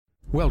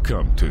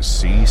Welcome to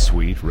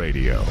C-Suite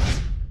Radio.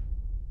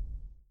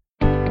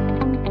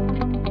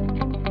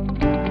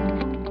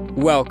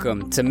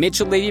 Welcome to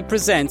Mitchell Levy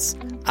Presents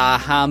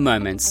Aha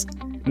Moments.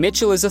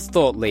 Mitchell is a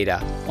thought leader,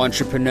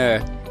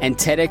 entrepreneur, and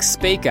TEDx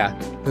speaker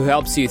who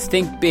helps you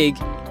think big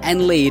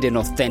and lead an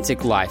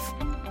authentic life.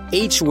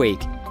 Each week,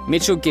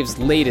 Mitchell gives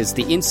leaders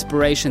the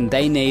inspiration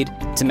they need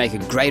to make a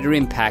greater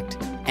impact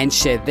and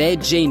share their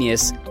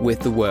genius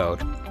with the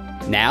world.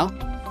 Now,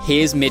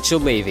 here's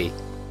Mitchell Levy.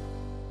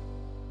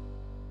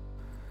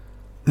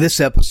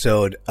 This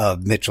episode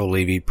of Mitchell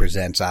Levy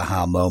Presents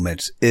Aha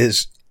Moments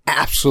is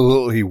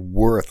absolutely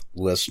worth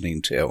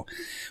listening to.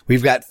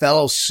 We've got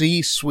fellow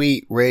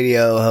C-Suite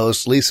radio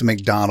host Lisa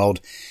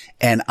McDonald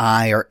and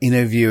I are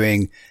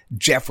interviewing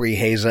Jeffrey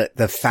Hayzlett,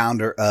 the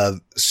founder of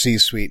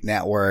C-Suite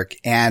Network.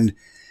 And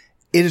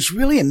it is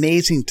really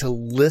amazing to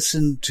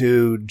listen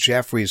to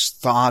Jeffrey's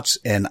thoughts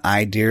and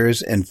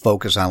ideas and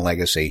focus on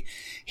legacy.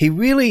 He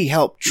really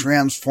helped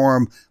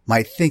transform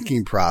my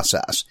thinking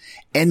process.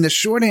 And the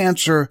short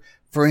answer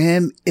for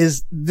him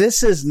is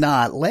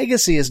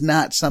legacy is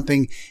not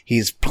something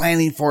he's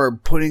planning for,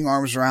 putting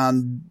arms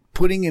around,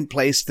 putting in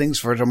place things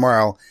for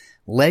tomorrow.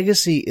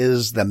 Legacy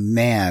is the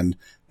man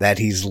that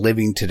he's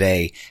living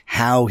today,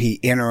 how he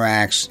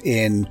interacts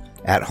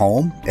at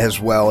home as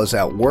well as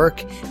at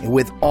work and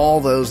with all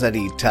those that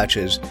he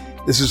touches.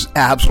 This is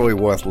absolutely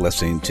worth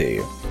listening to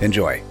you.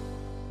 Enjoy.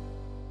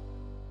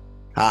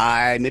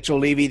 Hi, Mitchell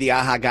Levy, the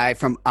AHA guy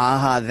from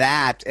AHA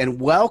That, and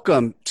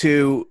welcome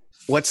to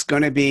what's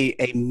going to be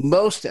a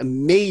most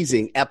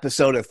amazing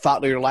episode of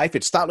Thought Leader Life.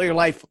 It's Thought Leader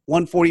Life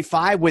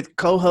 145 with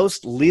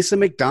co-host Lisa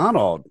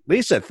McDonald.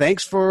 Lisa,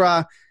 thanks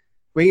for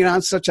bringing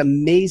on such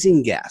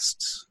amazing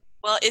guests.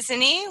 Well,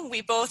 isn't he?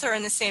 We both are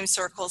in the same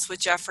circles with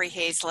Jeffrey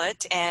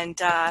Hayzlett,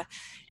 and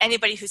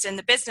anybody who's in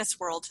the business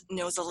world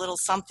knows a little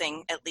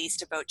something, at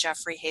least, about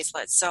Jeffrey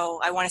Hayzlett.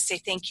 So I want to say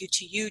thank you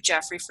to you,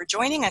 Jeffrey, for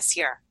joining us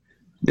here.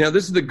 Yeah,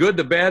 this is the good,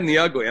 the bad, and the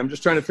ugly. I'm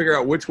just trying to figure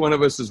out which one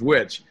of us is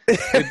which.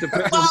 It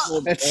depends.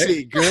 Let's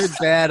see. Good,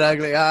 bad,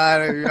 ugly. I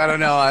don't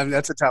know.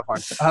 That's a tough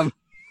one.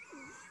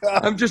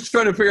 I'm just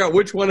trying to figure out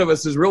which one of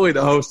us is really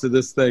the host of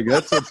this thing.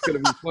 That's what's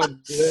going to be fun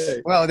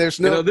today. Well, this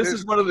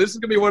is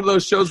going to be one of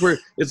those shows where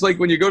it's like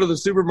when you go to the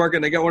supermarket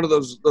and they got one of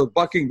those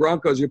bucking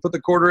Broncos. You put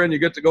the quarter in, you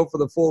get to go for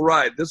the full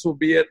ride. This will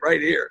be it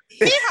right here.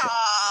 Yeah.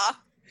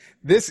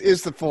 This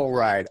is the full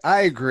ride.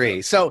 I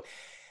agree. So,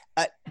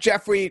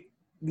 Jeffrey,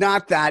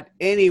 not that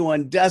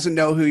anyone doesn't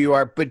know who you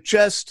are, but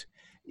just,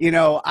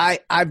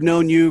 I've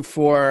known you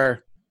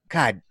for,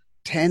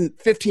 10,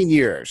 15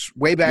 years,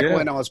 way back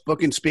when I was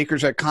booking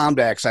speakers at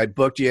Comdex. I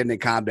booked you into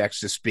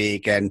Comdex to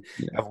speak, and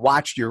I've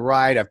watched your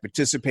ride. I've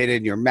participated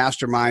in your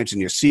masterminds and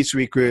your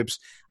C-suite groups.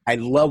 I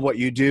love what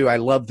you do. I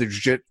love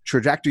the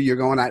trajectory you're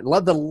going on. I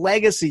love the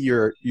legacy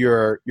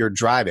you're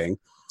driving.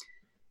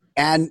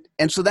 And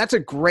so that's a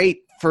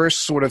great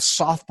first sort of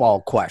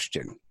softball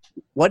question.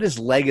 What does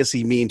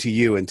legacy mean to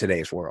you in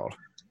today's world?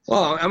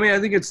 Well, I mean, I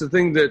think it's the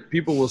thing that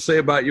people will say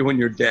about you when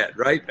you're dead,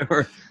 right?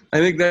 Or I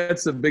think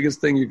that's the biggest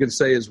thing you can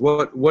say is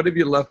what have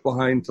you left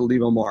behind to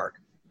leave a mark?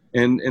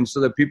 And so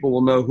that people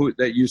will know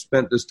that you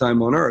spent this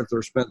time on earth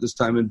or spent this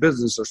time in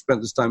business or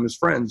spent this time as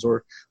friends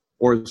or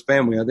as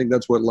family. I think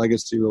that's what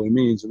legacy really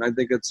means. And I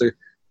think it's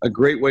a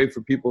great way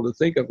for people to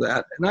think of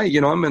that.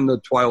 And I'm in the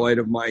twilight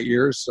of my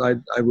years. I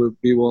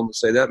would be willing to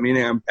say that,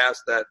 meaning I'm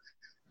past that.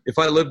 If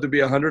I live to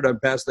be 100, I'm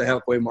past the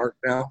halfway mark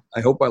now.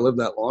 I hope I live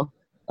that long.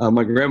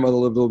 My grandmother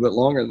lived a little bit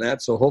longer than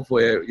that, so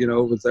hopefully,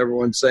 with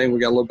everyone saying we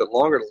got a little bit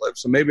longer to live,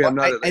 so maybe I'm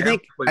not. I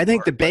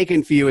think the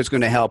bacon for you is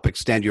going to help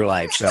extend your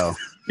life. So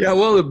yeah,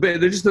 well,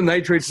 just the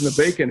nitrates in the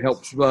bacon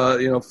helps,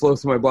 flow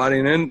through my body,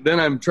 and then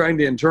I'm trying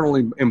to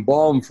internally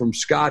embalm from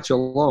Scotch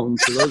alone.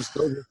 So those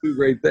are two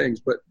great things.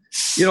 But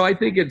I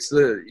think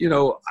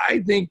I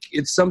think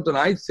it's something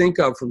I think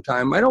of from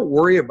time. I don't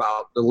worry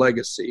about the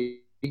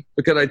legacy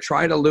because I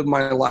try to live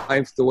my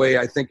life the way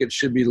I think it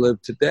should be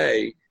lived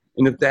today.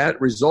 And if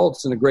that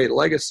results in a great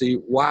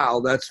legacy, wow,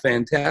 that's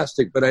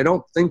fantastic. But I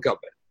don't think of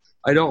it.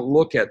 I don't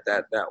look at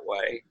that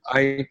way.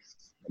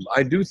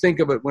 I do think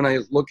of it when I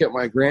look at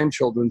my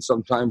grandchildren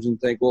sometimes and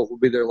think, what will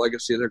be their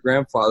legacy of their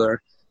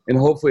grandfather? And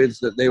hopefully it's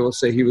that they will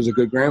say he was a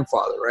good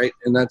grandfather, right?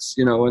 And that's,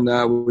 and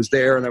I was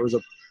there and I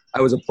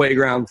was a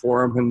playground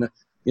for him and,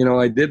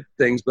 I did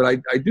things. But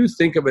I do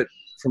think of it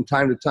from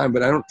time to time,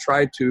 but I don't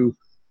try to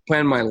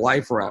plan my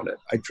life around it.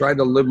 I try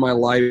to live my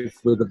life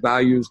with the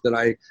values that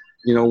I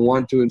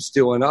want to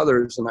instill in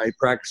others, and I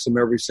practice them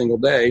every single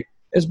day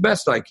as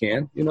best I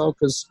can,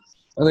 because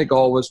I think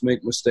all of us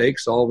make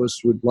mistakes. All of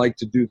us would like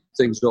to do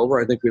things over.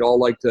 I think we'd all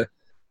like to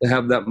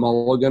have that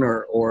mulligan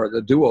or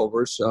the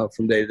do-overs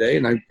from day to day,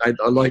 and I'd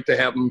like to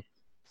have them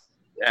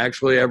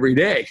actually every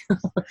day,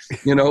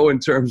 in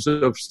terms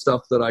of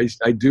stuff that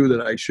I do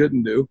that I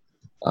shouldn't do.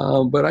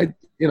 But I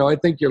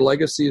think your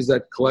legacy is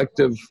that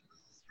collective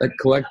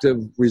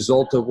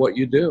result of what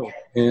you do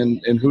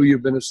and who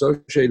you've been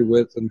associated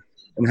with and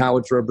how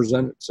it's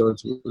represented. So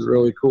it's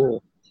really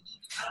cool.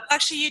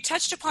 Actually, you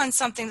touched upon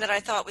something that I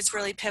thought was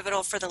really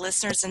pivotal for the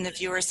listeners and the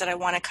viewers that I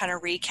want to kind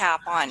of recap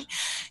on.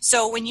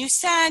 So when you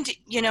said,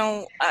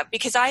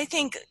 because I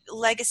think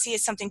legacy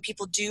is something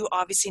people do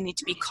obviously need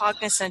to be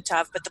cognizant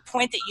of, but the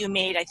point that you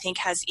made, I think,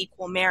 has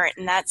equal merit,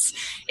 and that's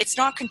it's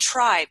not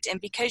contrived. And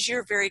because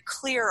you're very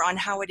clear on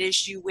how it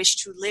is you wish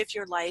to live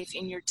your life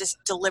in your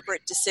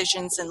deliberate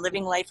decisions and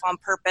living life on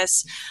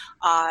purpose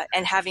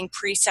and having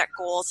preset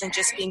goals and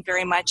just being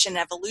very much an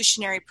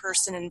evolutionary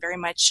person and very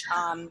much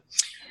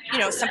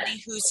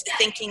somebody who's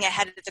thinking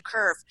ahead of the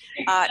curve.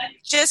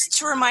 Just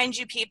to remind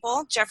you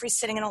people, Jeffrey's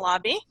sitting in a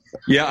lobby.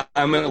 Yeah,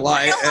 I'm in a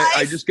lobby.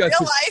 I just got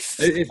to, life.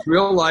 It's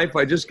real life.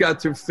 I just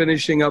got through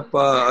finishing up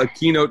a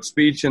keynote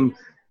speech, and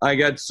I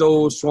got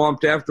so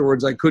swamped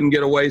afterwards I couldn't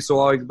get away. So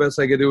all the best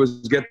I could do was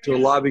get to a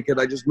lobby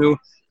because I just knew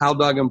how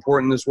dog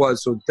important this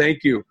was. So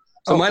thank you.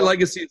 So my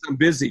legacy is I'm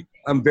busy.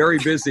 I'm very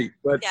busy,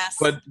 but yes.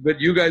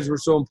 but you guys were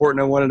so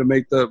important. I wanted to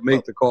make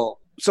the call.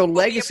 So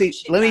legacy,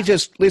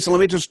 Lisa, let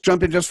me just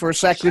jump in just for a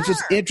second. Sure. It's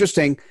just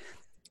interesting.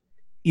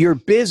 You're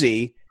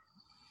busy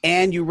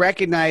and you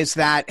recognize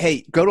that,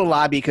 hey, go to a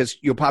lobby because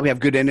you'll probably have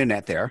good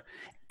internet there.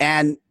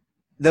 And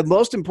the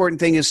most important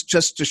thing is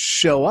just to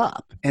show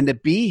up and to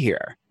be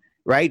here,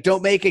 right?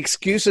 Don't make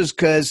excuses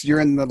because you're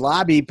in the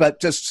lobby,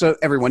 but just so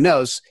everyone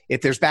knows,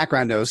 if there's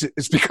background noise,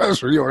 it's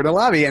because you're in a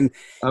lobby. And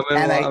I'm in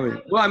a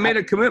lobby. Well, I made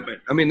a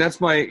commitment. I mean, that's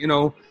my,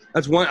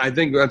 that's one. I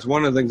think that's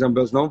one of the things I'm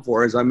best known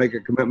for is I make a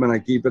commitment, I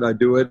keep it, I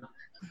do it.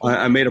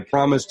 I made a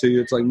promise to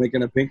you. It's like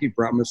making a pinky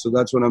promise. So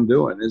that's what I'm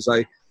doing. Is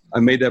I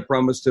made that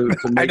promise to make.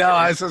 I know.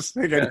 I was just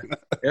thinking.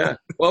 Yeah.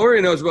 Well,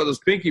 everybody knows about those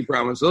pinky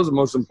promises. Those are the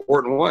most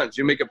important ones.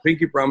 You make a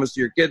pinky promise to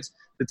your kids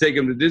to take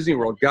them to Disney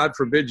World. God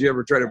forbid you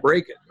ever try to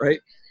break it,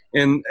 right?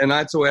 And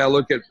that's the way I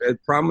look at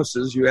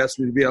promises. You asked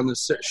me to be on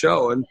this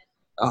show, and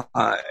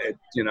at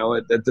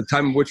the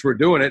time in which we're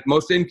doing it,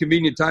 most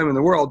inconvenient time in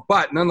the world,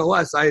 but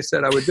nonetheless, I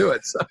said I would do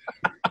it. So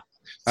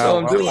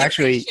I'm doing it.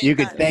 Actually, you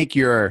could thank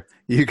your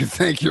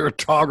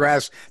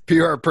Tallgrass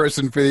PR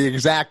person for the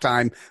exact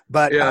time,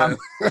 but yeah.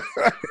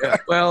 Yeah.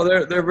 Well,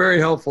 they're very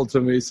helpful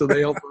to me, so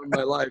they help in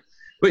my life.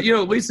 But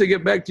Lisa,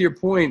 get back to your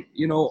point.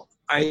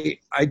 I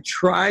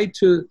try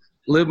to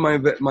live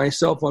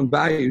myself on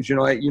values.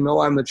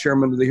 I'm the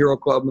chairman of the Hero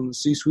Club and the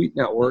C-Suite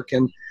Network,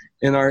 and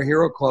our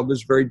Hero Club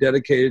is very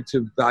dedicated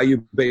to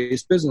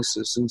value-based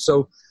businesses. And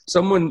so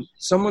someone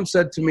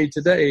said to me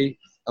today,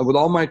 with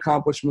all my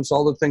accomplishments,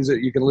 all the things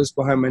that you can list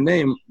behind my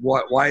name,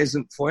 why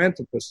isn't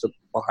philanthropist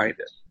behind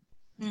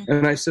it? Mm-hmm.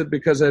 And I said,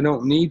 because I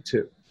don't need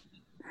to.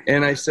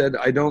 And I said,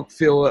 I don't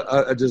feel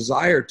a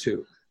desire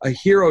to. A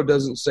hero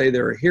doesn't say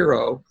they're a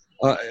hero.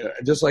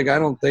 Just like I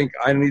don't think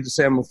I need to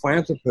say I'm a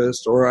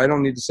philanthropist, or I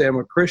don't need to say I'm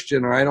a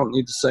Christian, or I don't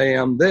need to say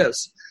I'm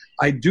this.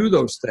 I do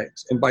those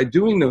things. And by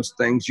doing those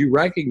things, you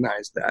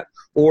recognize that.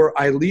 Or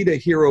I lead a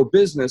hero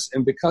business,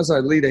 and because I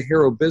lead a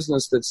hero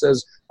business that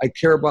says I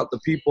care about the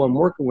people I'm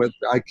working with,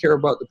 I care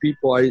about the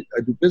people I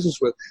do business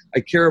with, I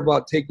care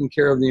about taking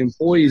care of the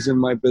employees in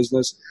my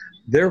business,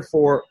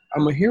 therefore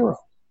I'm a hero.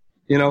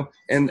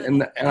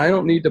 And I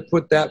don't need to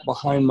put that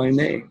behind my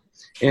name.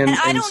 And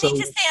I don't need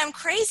to say I'm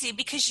crazy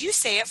because you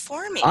say it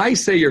for me. I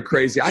say you're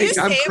crazy. I'm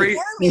crazy.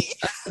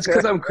 It's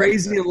because I'm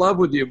crazy in love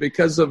with you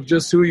because of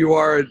just who you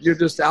are. You're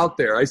just out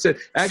there. I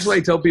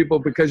tell people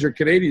because you're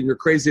Canadian, you're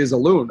crazy as a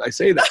loon. I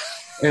say that.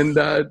 And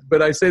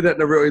but I say that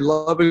in a really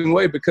loving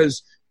way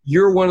because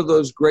you're one of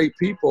those great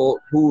people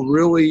who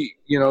really,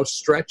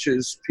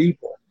 stretches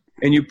people.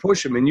 And you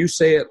push them and you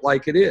say it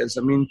like it is.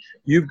 I mean,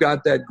 you've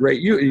got that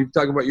great, you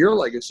talk about your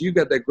legacy, you've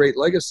got that great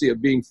legacy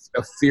of being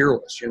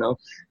fearless,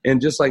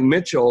 and just like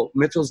Mitchell's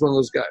one of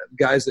those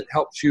guys that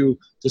helps you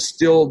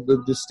distill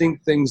the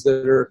distinct things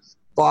that are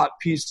thought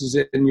pieces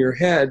in your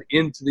head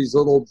into these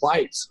little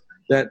bites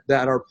that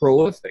are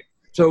prolific.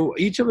 So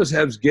each of us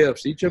has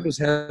gifts. Each of us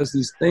has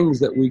these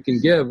things that we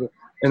can give.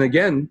 And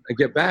again, I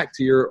get back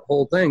to your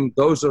whole thing.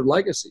 Those are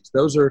legacies.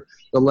 Those are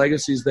the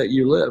legacies that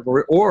you live.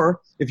 Or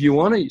if you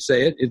want to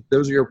say it,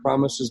 those are your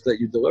promises that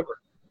you deliver.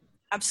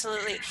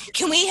 Absolutely.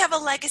 Can we have a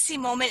legacy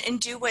moment and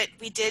do what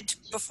we did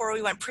before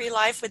we went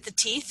pre-live with the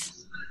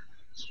teeth?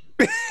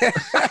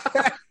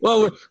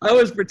 Well, I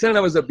always pretend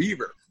I was a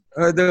beaver.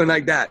 Doing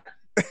like that.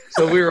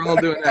 So we were all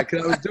doing that.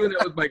 Because I was doing it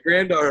with my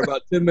granddaughter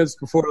about 10 minutes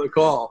before the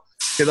call.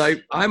 Because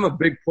I'm a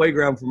big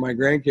playground for my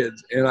grandkids,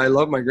 and I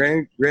love my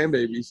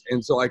grandbabies,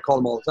 and so I call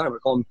them all the time. I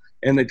call them,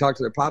 and they talk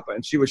to their papa,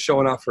 and she was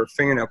showing off her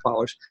fingernail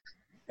polish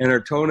and her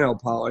toenail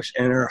polish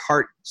and her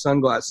heart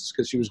sunglasses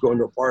because she was going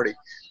to a party.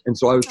 And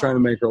so I was trying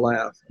to make her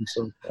laugh, and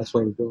so that's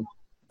what I was doing.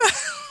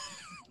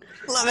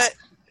 Love it.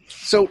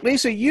 So,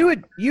 Lisa, you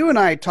and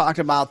I talked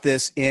about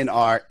this in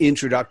our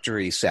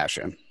introductory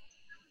session.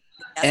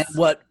 Yes.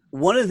 And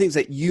one of the things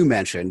that you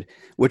mentioned,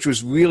 which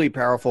was really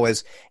powerful,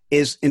 is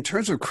in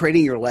terms of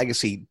creating your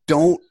legacy,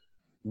 don't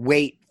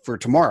wait for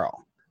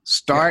tomorrow.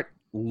 Start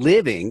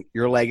living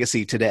your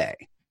legacy today.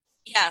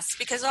 Yes,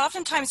 because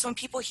oftentimes when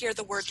people hear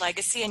the word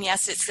legacy, and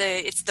yes,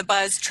 it's the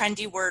buzz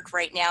trendy word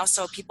right now,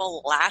 so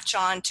people latch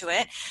on to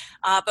it.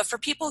 But for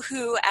people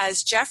who,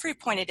 as Jeffrey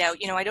pointed out,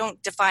 I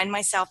don't define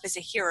myself as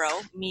a hero,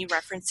 me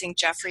referencing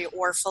Jeffrey,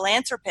 or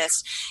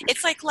philanthropist.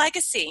 It's like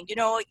legacy.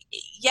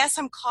 Yes,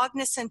 I'm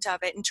cognizant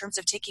of it in terms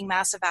of taking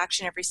massive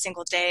action every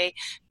single day,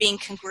 being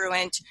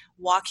congruent,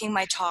 walking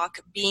my talk,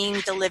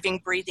 being the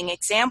living, breathing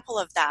example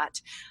of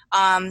that.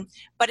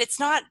 But it's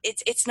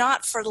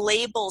not for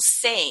label's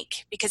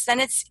sake, because then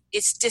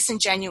it's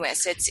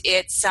disingenuous.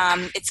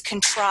 It's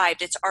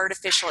contrived. It's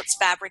artificial. It's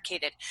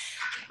fabricated.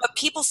 But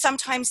people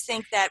sometimes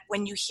think that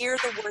when you hear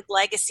the word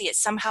legacy,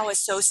 it's somehow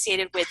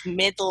associated with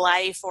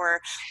midlife,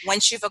 or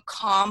once you've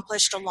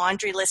accomplished a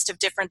laundry list of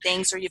different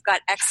things, or you've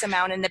got X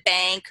amount in the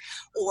bank,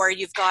 or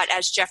you've got,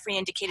 as Jeffrey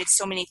indicated,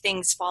 so many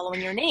things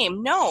following your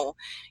name. No,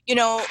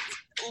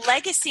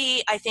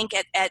 legacy, I think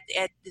at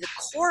the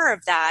core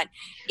of that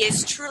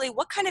is truly,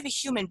 what kind of a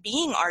human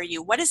being are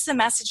you? What is the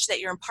message that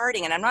you're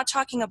imparting? And I'm not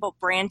talking about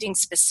branding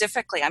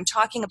specifically. I'm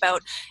talking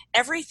about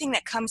everything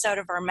that comes out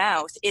of our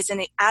mouth is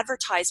an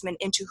advertisement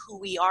into who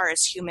we are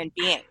as human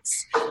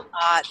beings.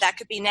 That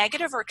could be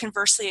negative, or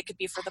conversely, it could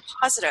be for the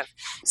positive.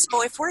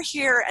 So if we're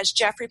here, as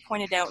Jeffrey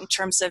pointed out, in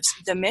terms of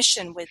the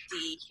mission with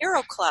the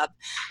Hero Club,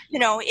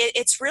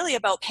 it's really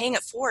about paying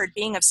it forward,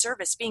 being of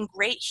service, being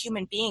great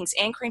human beings,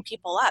 anchoring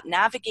people up,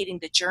 navigating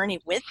the journey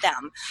with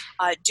them,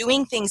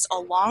 doing things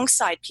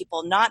alongside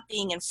people, not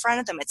being in front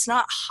of them. It's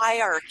not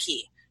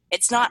hierarchy.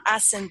 It's not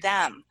us and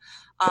them.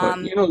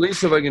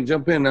 Lisa, if I can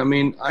jump in,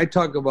 I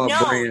talk about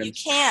brands. No, you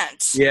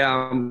can't. Yeah,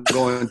 I'm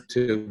going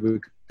to,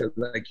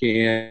 because I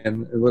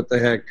can. What the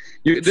heck?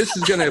 This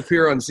is going to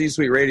appear on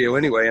C-Suite Radio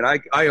anyway, and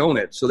I own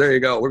it. So there you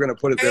go. We're going to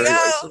put it there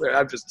anyway. So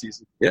I'm just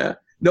teasing. Yeah.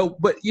 No,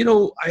 but,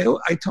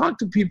 I talk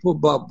to people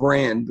about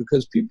brand,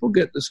 because people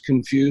get this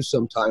confused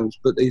sometimes.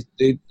 But they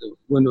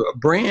when a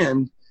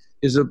brand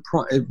is a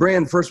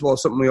brand, first of all,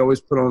 is something we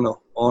always put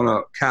on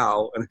a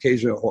cow and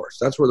occasionally a horse.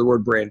 That's where the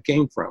word brand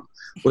came from,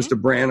 was to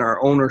brand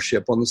our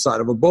ownership on the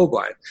side of a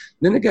bovine.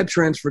 Then it got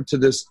transferred to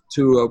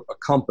a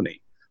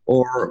company,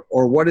 or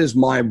what is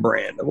my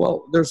brand?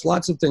 Well, there's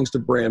lots of things to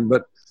brand,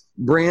 but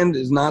brand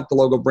is not the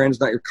logo. Brand is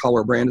not your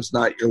color. Brand is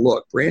not your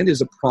look. Brand is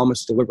a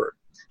promise delivered.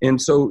 And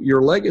so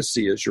your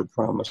legacy is your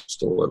promise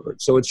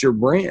delivered. So it's your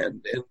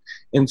brand.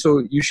 And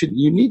so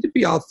you need to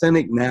be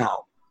authentic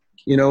now,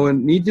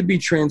 and need to be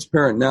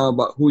transparent now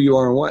about who you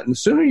are and what. And the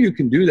sooner you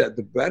can do that,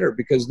 the better,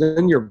 because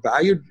then you're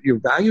value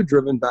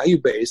driven, value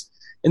based,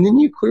 and then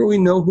you clearly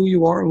know who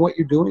you are and what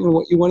you're doing and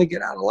what you want to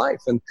get out of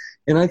life. And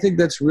I think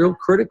that's real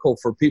critical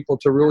for people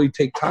to really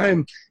take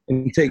time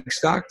and take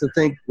stock to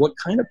think, what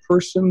kind of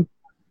person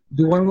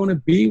do I want to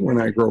be when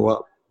I grow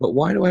up? But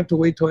why do I have to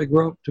wait till I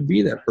grow up to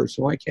be that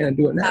person? Why can't I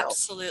do it now?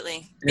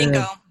 Absolutely.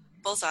 Bingo.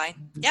 Bullseye.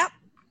 Yep.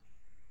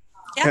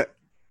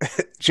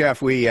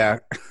 Jeffrey,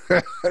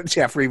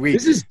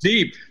 This is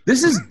deep.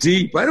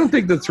 I don't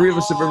think the three of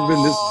us have ever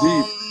been this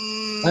deep.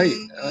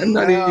 I'm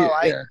not. We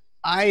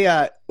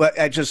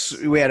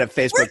had a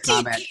Facebook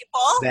comment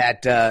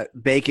that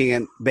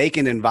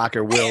bacon and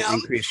vodka will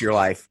increase your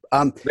life.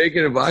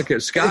 Bacon and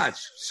vodka,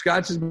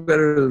 Scotch is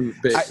better than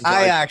bacon.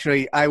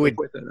 I would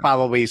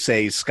probably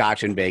say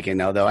Scotch and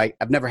bacon, although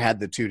I've never had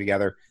the two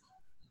together.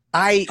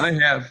 I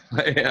have.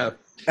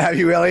 Have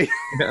you really?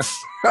 Yeah.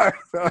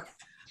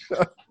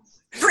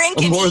 Drink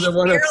and eat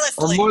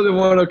fearlessly. On more than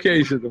one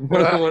occasion.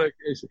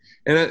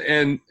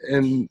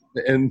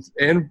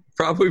 And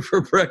probably for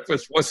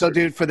breakfast. So,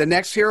 dude, for the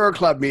next Hero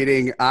Club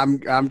meeting,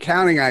 I'm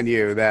counting on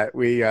you that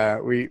we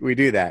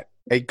do that.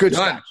 A good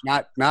Scotch,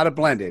 not a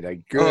blended. A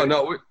good.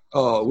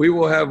 We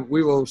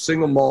will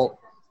single malt.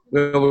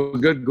 We have a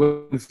good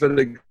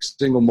Glenfiddich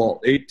single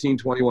malt, 18,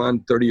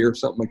 21, 30 years,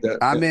 something like that.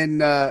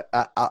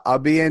 I'll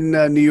be in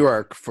New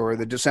York for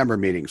the December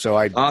meeting, so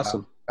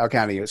awesome. I'll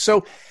count on you.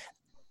 So,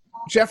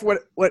 Jeff, what?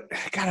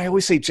 God, I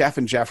always say Jeff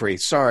and Jeffrey.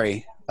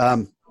 Sorry.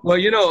 Well,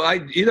 I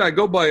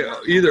go by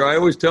either. I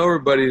always tell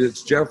everybody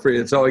it's Jeffrey.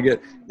 It's how I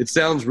get. It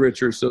sounds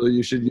richer, so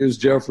you should use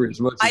Jeffrey as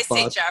much as possible.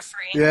 I say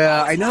Jeffrey.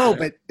 Yeah, I know,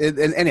 but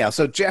anyhow,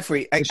 so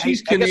Jeffrey, I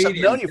guess I've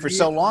known you for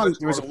so long.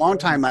 There was a long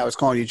time I was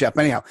calling you Jeff.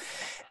 Anyhow,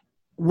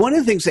 one of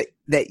the things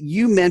that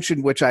you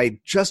mentioned, which I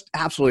just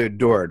absolutely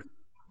adored,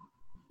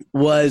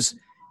 was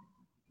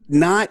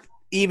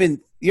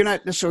you're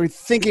not necessarily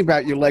thinking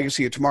about your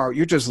legacy of tomorrow.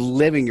 You're just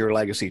living your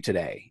legacy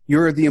today.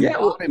 You're the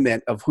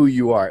embodiment of who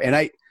you are.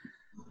 And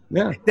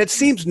that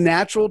seems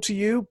natural to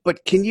you,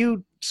 but can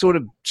you sort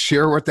of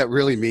share what that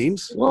really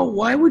means? Well,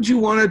 why would you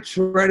want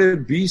to try to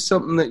be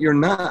something that you're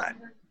not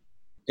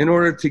in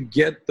order to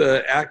get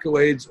the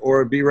accolades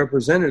or be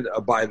represented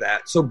by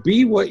that? So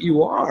be what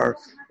you are.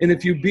 And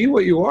if you be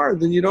what you are,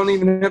 then you don't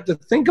even have to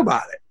think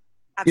about it.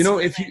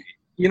 Absolutely.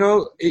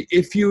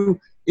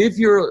 If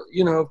you're,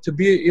 to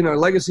be,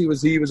 legacy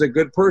was he was a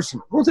good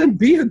person. Well, then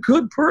be a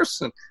good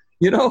person,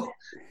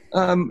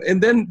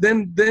 and then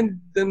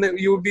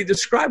you would be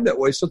described that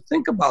way. So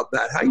think about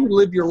that. How you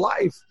live your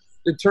life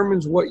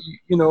determines what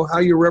how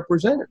you're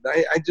represented.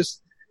 I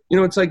just,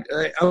 it's like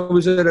I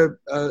was at a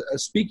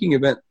speaking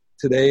event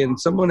today, and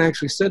someone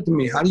actually said to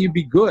me, "How do you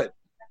be good?"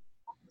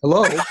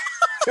 Hello.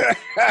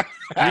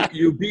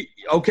 you be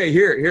okay.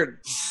 Here.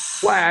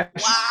 Flash.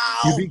 Wow.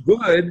 You be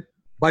good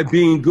by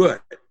being good,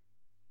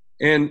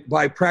 and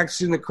by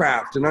practicing the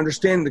craft and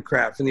understanding the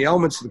craft and the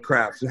elements of the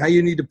craft and how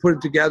you need to put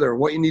it together and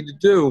what you need to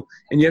do.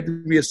 And you have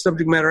to be a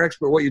subject matter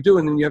expert at what you do,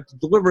 and then you have to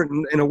deliver it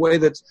in a way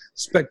that's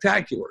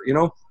spectacular.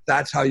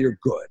 That's how you're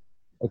good.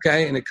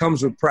 Okay, and it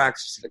comes with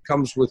practice. And it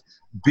comes with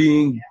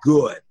being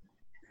good.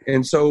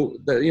 And so,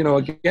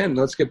 again,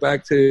 let's get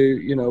back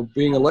to,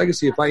 being a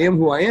legacy. If I am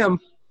who I am,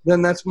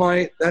 then that's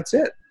it. That's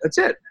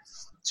it.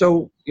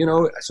 So,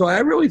 so I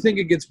really think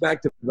it gets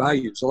back to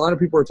values. A lot of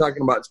people are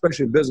talking about,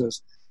 especially in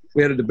business.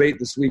 We had a debate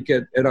this week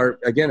at our,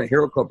 again, a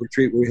Hero Club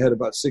retreat where we had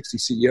about 60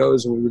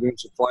 CEOs, and we were doing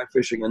some fly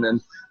fishing and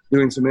then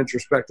doing some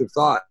introspective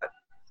thought.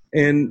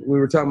 And we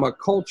were talking about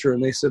culture,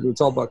 and they said, it's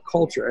all about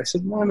culture. I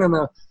said, no.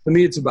 To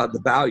me, it's about the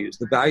values.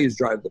 The values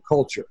drive the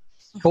culture.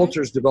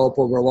 Cultures develop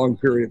over a long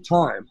period of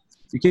time.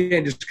 You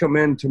can't just come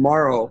in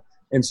tomorrow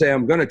and say,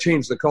 I'm going to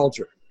change the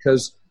culture,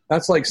 because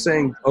that's like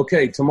saying,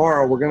 okay,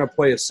 tomorrow we're going to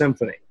play a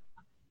symphony.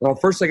 Well,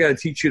 first I got to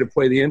teach you to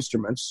play the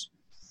instruments.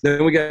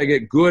 Then we got to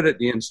get good at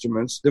the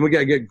instruments. Then we got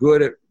to get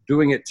good at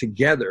doing it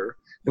together.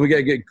 Then we got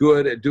to get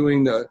good at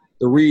doing the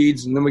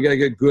reeds. And then we got to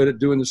get good at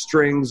doing the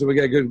strings. And we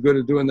got to get good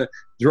at doing the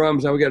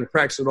drums. Now we got to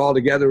practice it all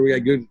together. We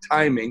got good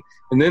timing.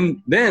 And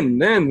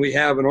then we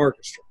have an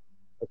orchestra.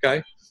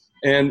 Okay.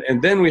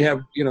 And then we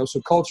have,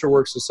 so culture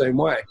works the same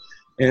way.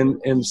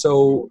 And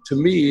so to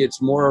me,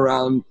 it's more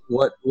around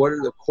what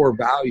are the core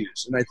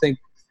values. And I think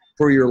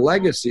for your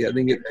legacy, I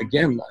think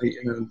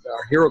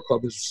our Hero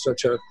Club is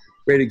such a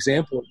great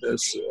example of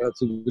this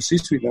to the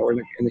C-Suite Network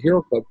and the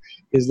Hero Club,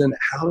 is then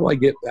how do I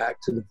get back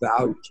to the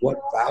values? What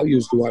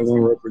values do I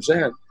want to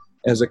represent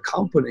as a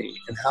company,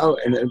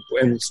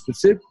 and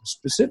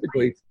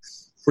specifically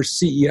for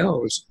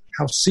CEOs,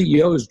 how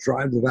CEOs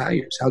drive the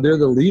values, how they're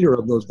the leader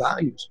of those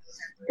values.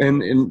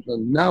 And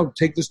now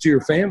take this to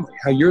your family,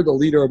 how you're the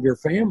leader of your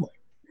family,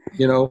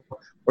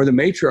 or the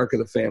matriarch of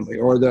the family,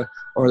 or the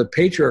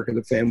patriarch of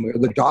the family, or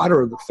the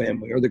daughter of the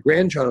family, or the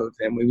grandchild of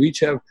the family. We each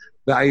have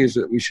values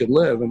that we should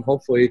live, and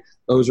hopefully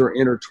those are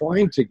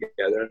intertwined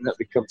together, and that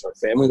becomes our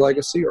family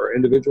legacy, or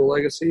individual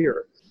legacy,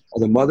 or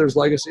the mother's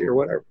legacy, or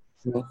whatever.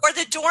 Or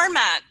the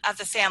doormat of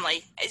the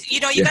family. You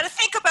got to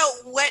think about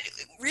what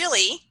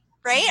really,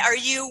 right? Are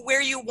you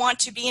where you want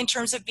to be in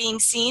terms of being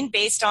seen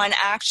based on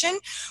action?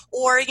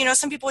 Or,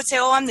 some people would say,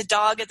 oh, I'm the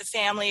dog of the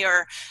family,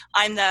 or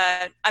I'm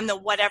the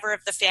whatever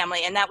of the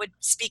family. And that would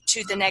speak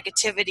to the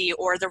negativity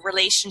or the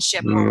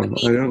relationship. I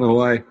don't know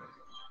why.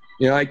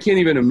 I can't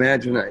even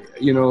imagine.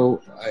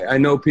 I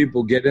know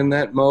people get in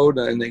that mode,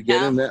 and they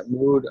get in that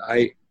mood.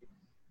 I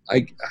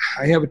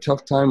have a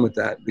tough time with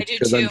that,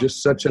 because I'm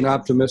just such an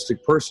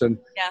optimistic person.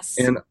 Yes.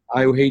 And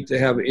I hate to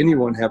have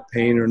anyone have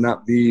pain or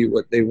not be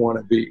what they want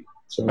to be.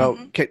 So.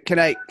 Can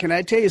I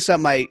tell you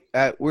something?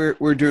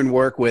 We're doing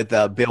work with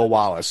Bill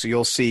Wallace. So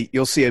you'll see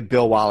a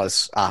Bill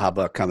Wallace aha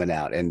book coming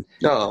out.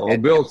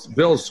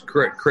 Bill's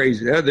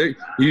crazy.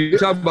 You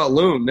talk about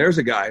Loon. There's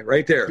a guy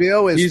right there.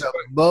 Bill is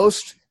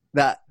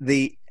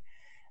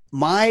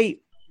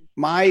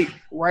my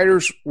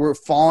writers were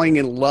falling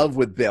in love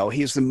with Bill.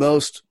 He's the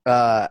most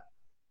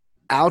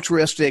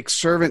altruistic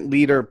servant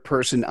leader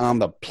person on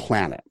the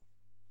planet.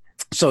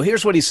 So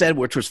here's what he said,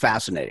 which was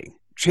fascinating.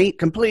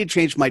 Completely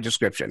changed my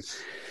description.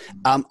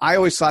 I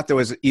always thought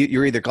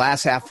you're either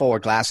glass half full or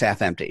glass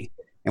half empty.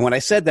 And when I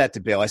said that to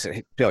Bill, I said,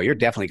 hey, Bill, you're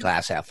definitely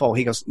glass half full.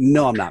 He goes,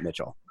 no, I'm not,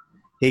 Mitchell.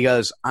 He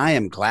goes, I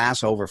am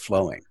glass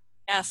overflowing.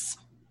 Yes.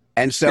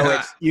 And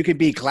so you could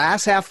be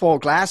glass half full,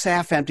 glass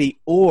half empty,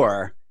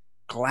 or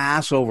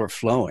glass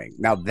overflowing.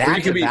 Now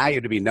that's a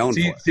value to be known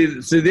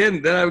for. See,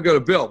 then I would go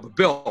to Bill. But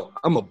Bill,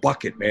 I'm a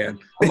bucket, man.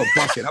 I'm a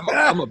bucket.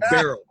 I'm a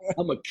barrel.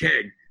 I'm a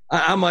keg.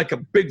 I'm like a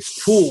big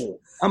pool.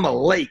 I'm a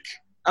lake.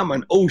 I'm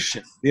an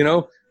ocean.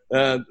 So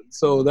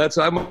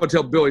I'm going to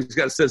tell Bill he's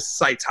got to set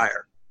sights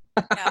higher.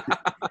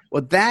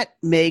 Well,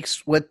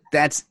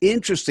 that's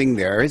interesting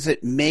there is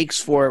it makes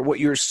for what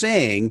you're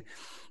saying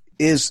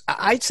is,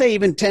 I'd say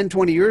even 10,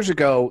 20 years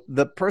ago,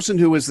 the person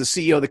who was the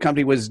CEO of the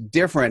company was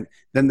different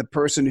than the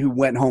person who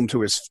went home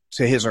to his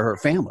or her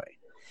family.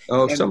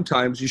 Oh, and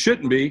sometimes you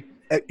shouldn't be.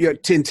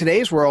 In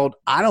today's world,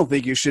 I don't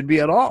think you should be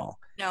at all.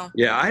 No.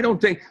 Yeah, I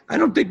don't think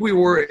we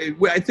were.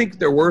 I think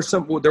there was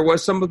some of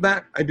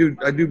that. I do,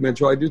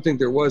 Mitchell. I do think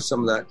there was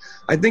some of that.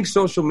 I think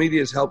social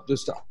media has helped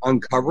us to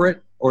uncover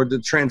it, or the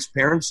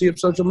transparency of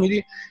social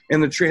media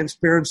and the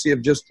transparency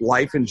of just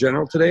life in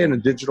general today in a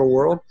digital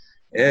world.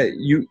 I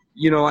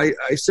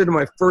said in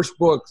my first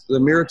book, The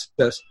Mirror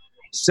Test,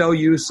 sell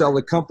you, sell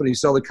the company,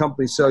 sell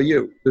sell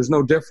you. There's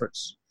no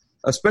difference,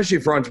 especially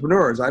for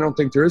entrepreneurs. I don't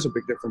think there is a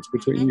big difference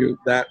between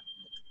that.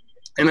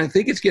 And I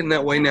think it's getting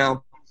that way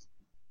now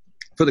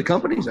for the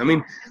companies. I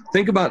mean,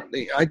 think about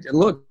one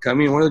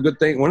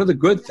of the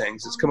good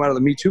things that's come out of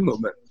the Me Too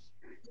movement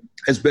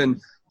has been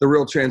the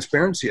real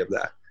transparency of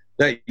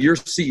that your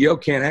CEO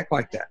can't act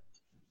like that.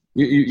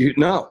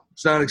 No,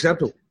 it's not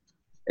acceptable.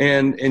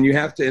 And you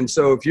have to, and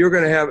so if you're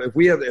going to have,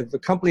 if the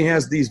company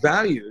has these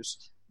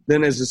values,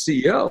 then as a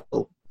CEO,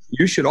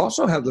 you should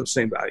also have those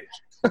same values.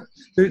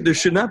 There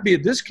should not be a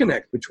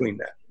disconnect between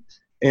that.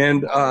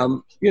 And, I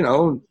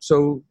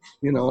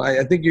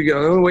think the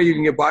only way you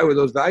can get by with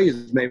those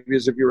values maybe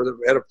is if you were the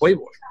head of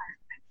Playboy,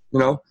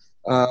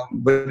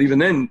 but even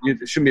then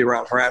it shouldn't be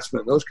around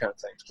harassment and those kind of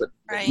things. But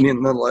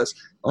nonetheless,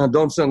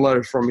 don't send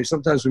letters from me.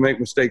 Sometimes we make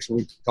mistakes when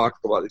we talk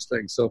about these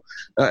things. So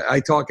I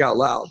talk out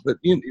loud, but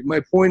my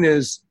point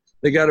is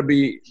they gotta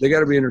be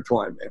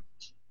intertwined, man.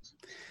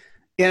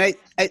 And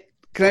I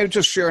can I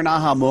just share an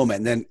aha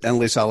moment, and then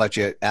Lisa, I'll let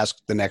you ask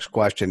the next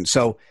question.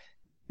 So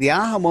the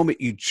aha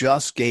moment you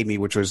just gave me,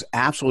 which was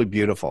absolutely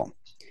beautiful,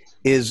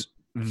 is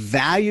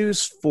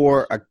values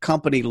for a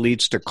company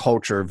leads to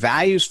culture.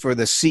 Values for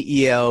the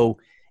CEO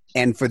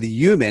and for the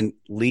human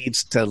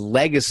leads to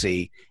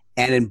legacy.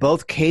 And in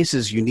both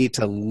cases, you need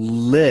to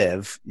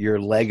live your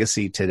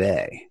legacy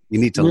today. You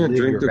need to live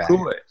drink your the value.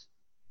 Kool-Aid.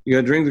 You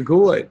got to drink the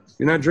Kool-Aid. If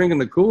you're not drinking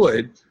the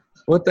Kool-Aid,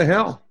 what the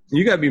hell?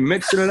 You got to be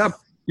mixing it up.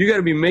 You got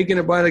to be making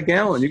it by the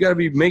gallon. You got to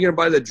be making it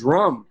by the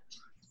drum.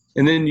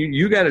 And then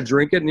you got to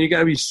drink it, and you got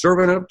to be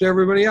serving it up to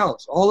everybody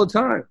else all the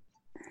time.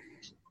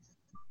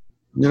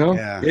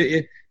 Yeah.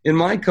 In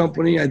my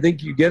company, I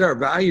think you get our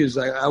values.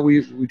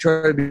 We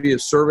try to be a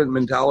servant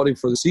mentality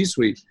for the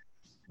C-suite.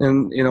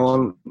 And,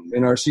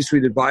 in our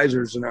C-suite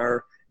advisors and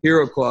our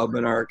Hero Club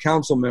and our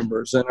council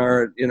members and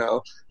our,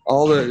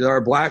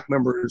 our black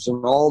members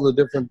and all the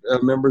different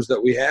members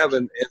that we have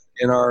in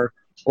our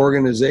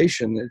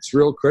organization, it's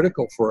real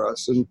critical for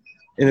us. And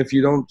if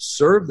you don't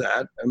serve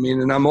that,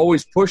 and I'm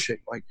always pushing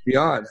like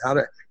beyond how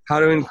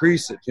to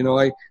increase it.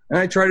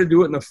 I try to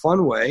do it in a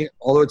fun way,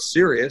 although it's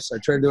serious. I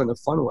try to do it in a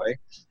fun way.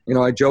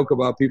 I joke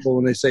about people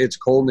when they say it's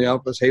cold in the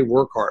office. Hey,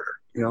 work harder.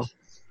 Get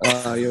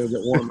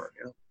warmer.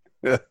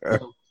 Love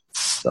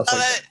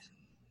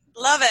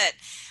it.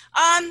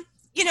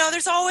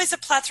 There's always a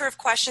plethora of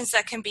questions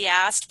that can be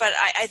asked, but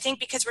I think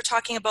because we're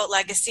talking about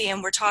legacy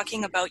and we're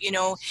talking about,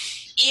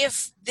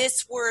 if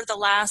this were the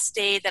last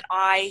day that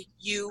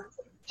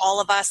all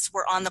of us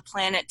were on the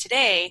planet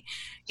today,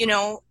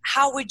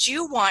 how would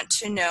you want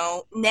to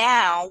know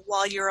now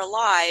while you're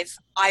alive,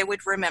 I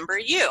would remember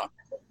you,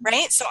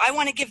 right? So I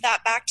want to give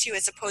that back to you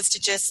as opposed to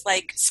just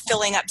like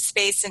filling up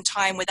space and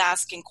time with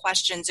asking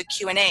questions, a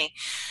Q&A.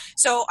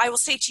 So I will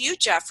say to you,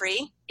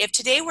 Jeffrey, if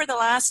today were the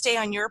last day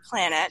on your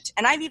planet,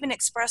 and I've even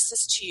expressed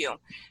this to you,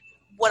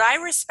 what I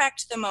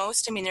respect the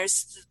most,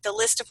 there's the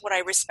list of what I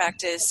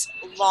respect is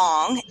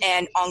long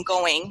and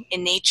ongoing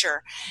in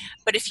nature.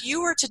 But if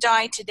you were to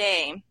die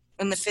today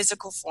in the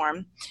physical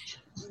form,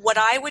 what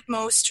I would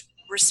most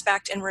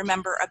respect and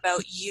remember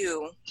about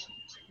you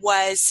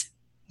was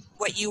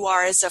what you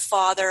are as a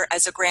father,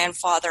 as a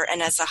grandfather,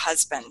 and as a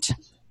husband.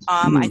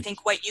 I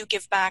think what you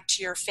give back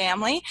to your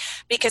family,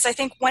 because I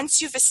think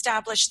once you've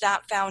established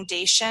that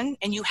foundation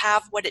and you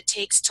have what it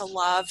takes to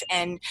love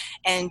and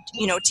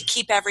to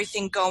keep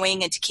everything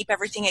going and to keep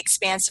everything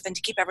expansive and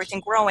to keep everything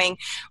growing,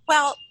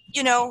 well,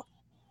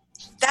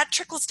 that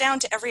trickles down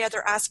to every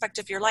other aspect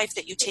of your life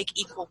that you take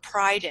equal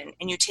pride in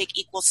and you take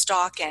equal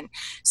stock in.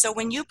 So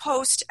when you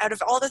post, out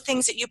of all the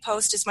things that you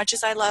post, as much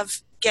as I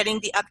love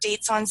getting the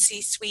updates on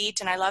C-Suite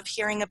and I love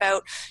hearing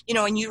about,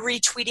 and you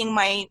retweeting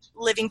my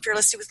Living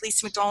Fearlessly with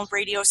Lisa McDonald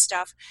radio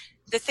stuff,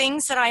 the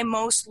things that I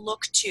most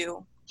look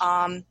to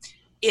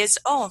is,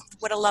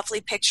 what a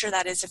lovely picture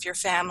that is of your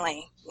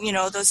family.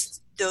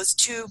 Those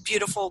two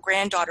beautiful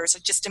granddaughters are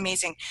just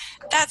amazing.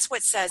 That's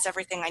what says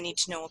everything I need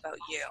to know about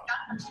you.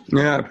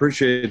 Yeah, I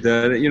appreciate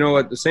that.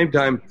 At the same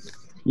time,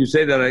 you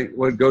say that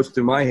what goes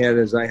through my head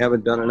is I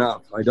haven't done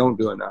enough. I don't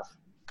do enough.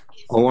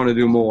 I want to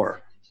do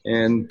more.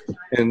 And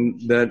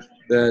that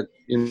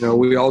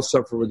we all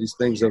suffer with these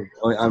things of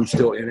I'm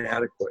still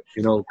inadequate,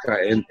 in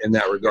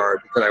that regard,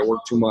 because I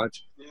work too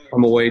much.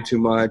 I'm away too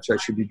much. I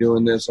should be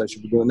doing this. I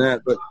should be doing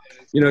that. But,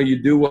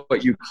 you do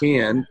what you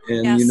can.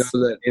 And yes. You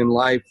know that in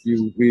life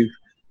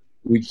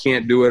we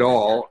can't do it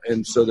all.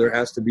 And so there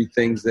has to be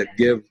things that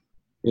give,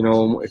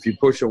 if you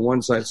push on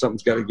one side,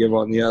 something's got to give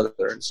on the other.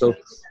 And so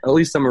at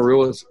least I'm a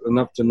realist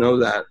enough to know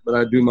that. But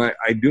I do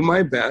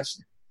my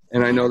best,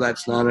 and I know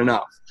that's not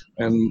enough.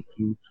 And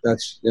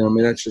that's,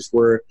 that's just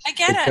where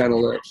it kind of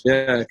lives.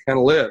 Yeah, it kind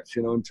of lives,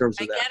 in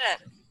terms of that. I get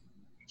it.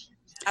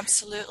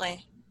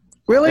 Absolutely.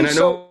 Really? And I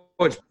know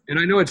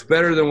it's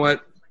better than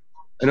what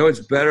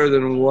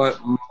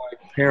my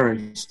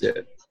parents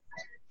did.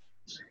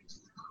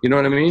 You know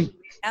what I mean?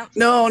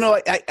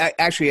 No. I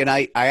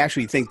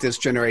actually think this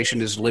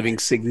generation is living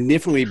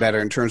significantly better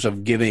in terms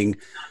of giving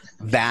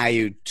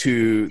value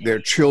to their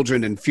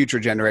children and future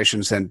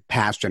generations than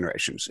past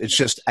generations. It's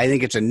just, I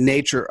think it's a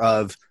nature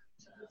of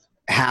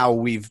how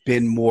we've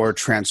been more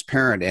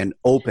transparent and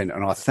open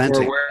and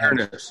authentic.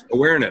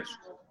 Awareness.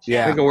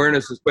 Yeah. I think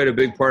awareness has played a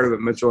big part of it,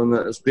 Mitchell, and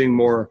it's being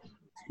more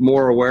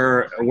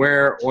aware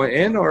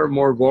and or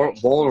more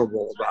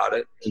vulnerable about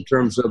it in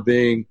terms of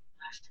being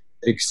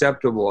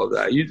acceptable of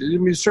that.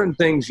 Certain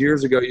things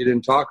years ago you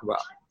didn't talk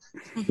about,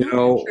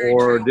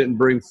 or didn't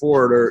bring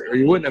forward, or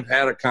you wouldn't have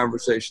had a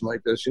conversation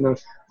like this.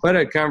 If I had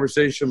a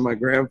conversation with my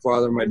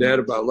grandfather and my dad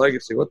about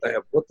legacy, what the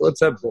heck? What's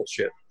that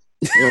bullshit?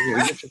 Get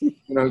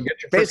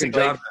your freaking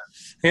job done.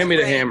 Hand me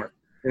the hammer.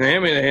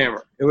 Hand me the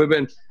hammer. It would have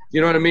been,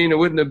 you know what I mean? It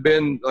wouldn't have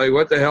been like,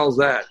 what the hell's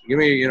that? Give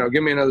me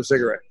another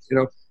cigarette.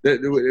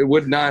 It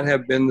would not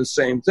have been the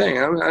same thing.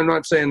 I'm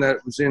not saying that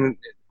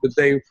but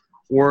they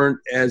weren't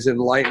as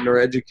enlightened or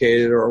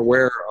educated or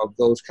aware of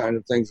those kind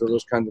of things or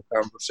those kinds of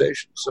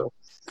conversations. So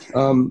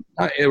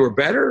they were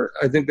better.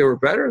 I think they were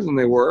better than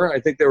they were. I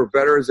think they were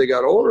better as they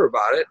got older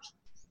about it.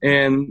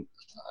 And,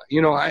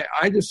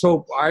 I just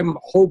I'm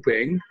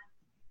hoping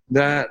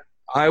that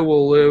I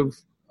will live.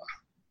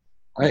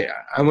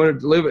 I'm going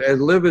to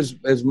live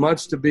as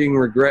much to being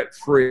regret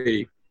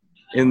free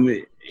in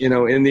the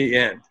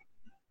end.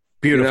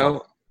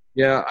 Beautiful.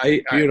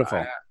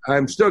 Beautiful.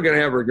 I'm still going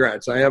to have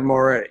regrets. I have them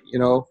already,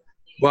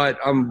 but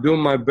I'm doing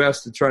my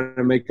best to try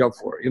to make up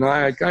for it.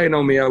 A guy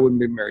know me, I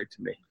wouldn't be married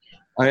to me.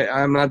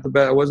 I'm not the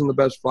best. I wasn't the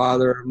best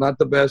father. I'm not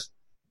the best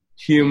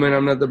human.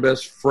 I'm not the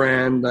best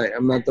friend.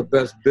 I'm not the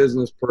best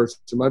business person.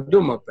 I'm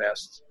doing my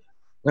best.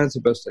 That's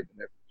the best I can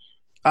do.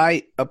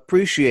 I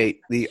appreciate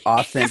the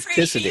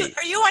authenticity. Jeffrey,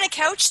 are you on a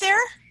couch there?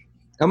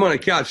 I'm on a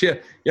couch. Yeah.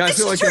 I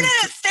feel like turning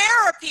into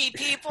therapy,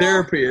 people.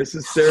 Therapy. This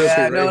is therapy.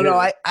 Yeah, right no.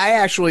 I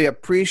actually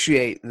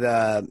appreciate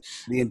the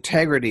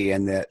integrity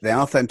and the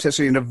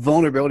authenticity and the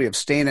vulnerability of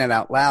saying it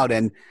out loud.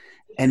 And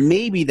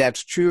maybe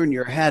that's true in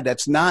your head.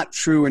 That's not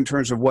true in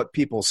terms of what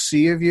people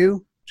see of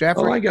you,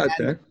 Jeffrey. Oh, I got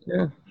that.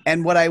 Yeah.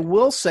 And what I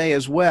will say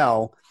as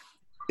well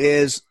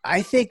is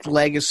I think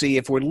legacy,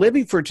 if we're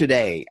living for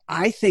today,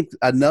 I think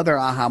another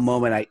aha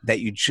moment that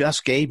you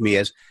just gave me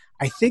is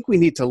I think we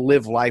need to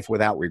live life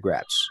without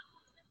regrets.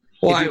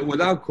 Well,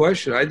 without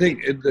question. I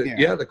think,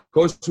 the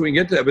closer we can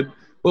get to that.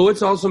 But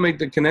let's also make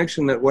the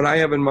connection that what I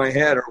have in my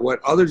head or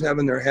what others have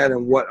in their head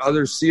and what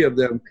others see of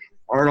them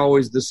aren't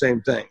always the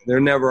same thing.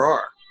 There never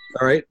are.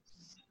 All right?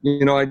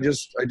 I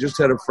just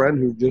had a friend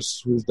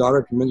whose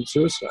daughter committed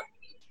suicide.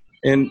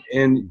 And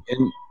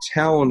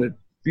talented,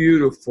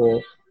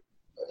 beautiful,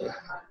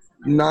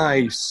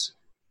 nice.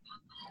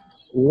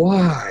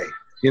 Why?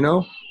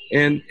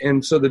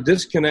 And so the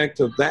disconnect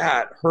of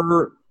that,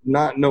 her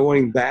not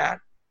knowing that,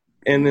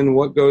 and then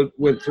what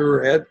went through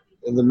her head,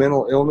 and the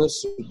mental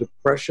illness, the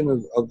depression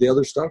of the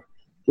other stuff,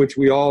 which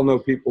we all know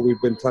people.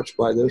 We've been touched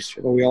by this.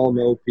 We all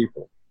know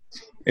people,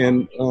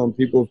 and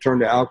people have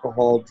turned to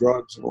alcohol,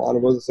 drugs, and a lot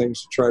of other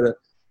things to try to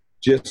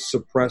just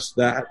suppress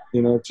that.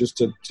 Just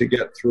to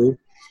get through.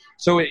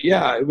 So it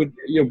would.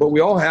 But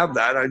we all have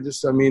that.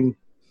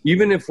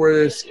 Even if we're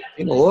this,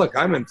 look,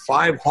 I'm in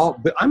 5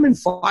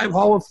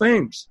 Hall of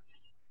Fames,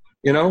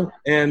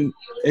 and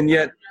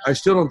yet I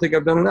still don't think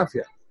I've done enough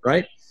yet,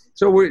 right?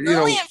 So we're,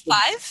 only in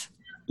 5?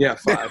 Yeah,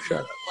 5.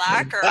 Shut up.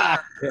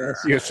 Blacker.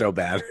 You're so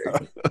bad.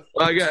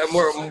 Well,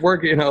 I'm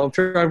working. I'm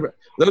trying.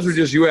 Those were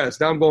just U.S.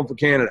 Now I'm going for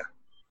Canada.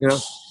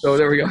 So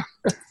there we go.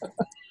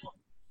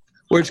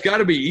 Which got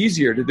to be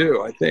easier to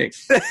do, I think.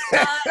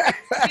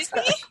 Excuse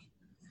me?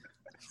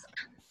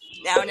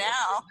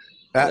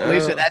 Now.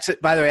 Lisa, that's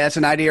it. By the way, that's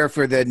an idea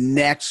for the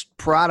next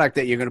product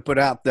that you're going to put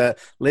out, the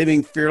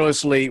Living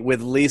Fearlessly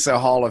with Lisa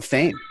Hall of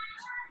Fame.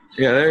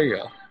 Yeah, there you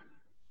go.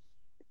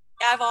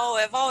 Yeah,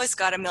 I've always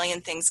got a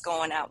million things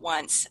going at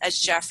once, as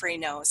Jeffrey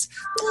knows.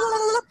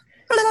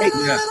 Hey,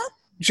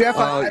 Jeff,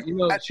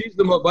 she's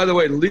the most. By the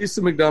way,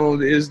 Lisa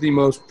McDonald is the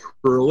most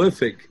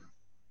prolific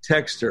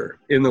texter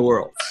in the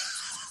world.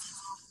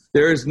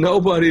 There is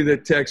nobody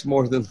that texts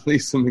more than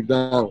Lisa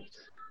McDonald.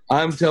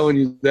 I'm telling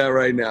you that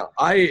right now.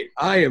 I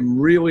am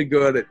really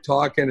good at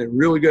talking and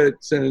really good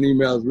at sending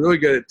emails, really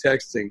good at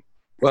texting,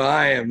 but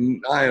I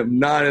am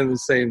not in the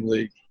same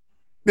league.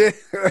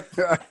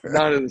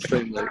 Not in the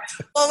same league.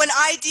 Well, when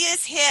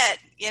ideas hit,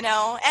 and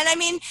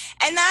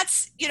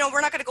that's,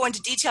 we're not going to go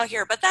into detail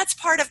here, but that's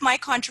part of my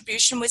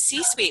contribution with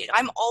C-Suite.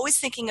 I'm always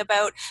thinking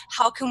about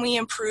how can we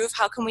improve,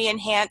 how can we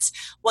enhance,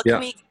 what can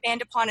we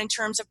expand upon in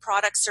terms of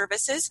product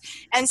services.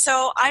 And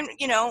so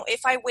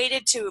if I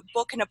waited to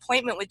book an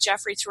appointment with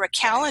Jeffrey through a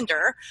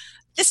calendar,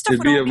 this stuff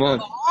would all be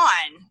gone.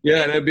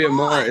 Yeah, and it'd be a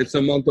month. It's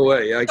a month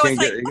away. I wish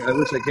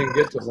I can't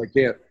get to them. I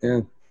can't. Yeah.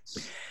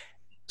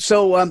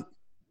 So,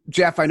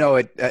 Jeff, I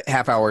know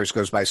half hours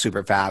goes by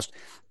super fast.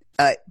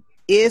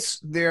 Is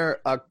there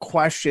a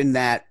question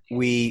that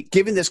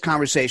given this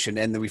conversation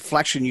and the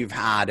reflection you've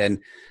had and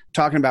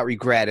talking about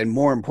regret and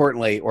more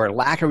importantly, or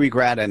lack of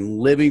regret and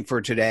living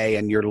for today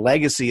and your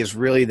legacy is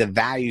really the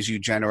values you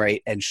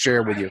generate and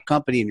share with your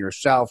company and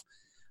yourself,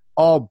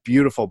 all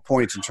beautiful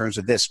points in terms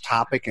of this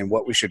topic and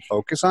what we should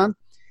focus on.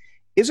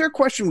 Is there a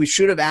question we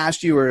should have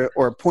asked you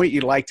or a point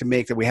you'd like to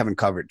make that we haven't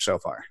covered so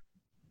far?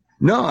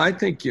 No, I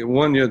think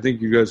I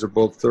think you guys are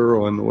both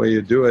thorough in the way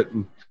you do it.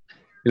 And,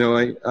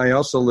 I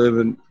also live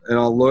and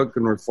I'll look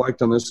and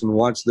reflect on this and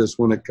watch this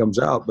when it comes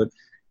out, but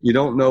you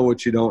don't know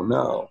what you don't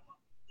know.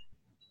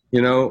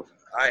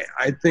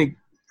 I think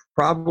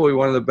probably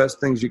one of the best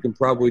things you can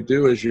probably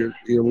do as you're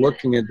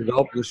looking at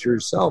developing this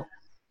yourself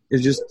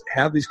is just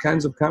have these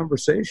kinds of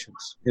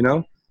conversations,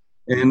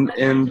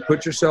 and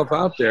put yourself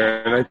out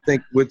there. And I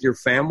think with your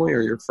family or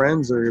your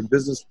friends or your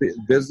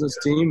business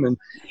team and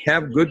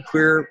have good,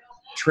 clear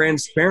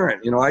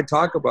transparent. I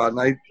talk about,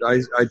 and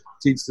I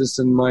teach this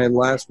in my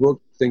last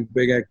book, Think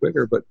Big, Act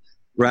Bigger, but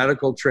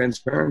radical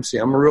transparency.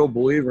 I'm a real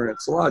believer, and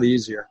it's a lot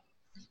easier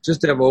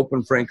just to have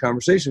open, frank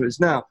conversation.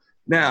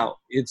 Now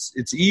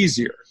it's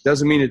easier.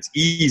 Doesn't mean it's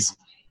easy.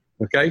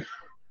 Okay?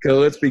 Because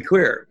let's be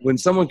clear. When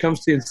someone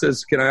comes to you and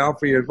says, "Can I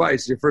offer you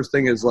advice?" your first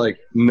thing is like,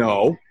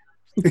 "No."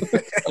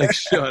 Like,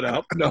 shut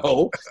up.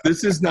 No,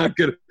 this is not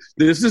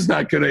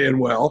gonna end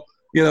well.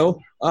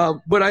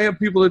 But I have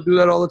people that do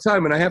that all the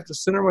time, and I have to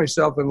center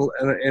myself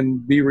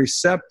and be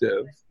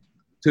receptive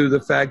to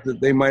the fact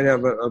that they might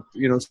have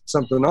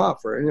something to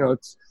offer. And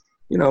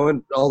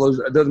all those.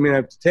 It doesn't mean I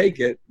have to take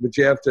it, but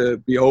you have to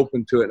be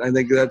open to it. And I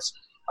think that's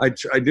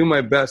I do my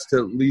best to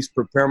at least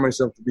prepare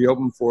myself to be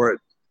open for it.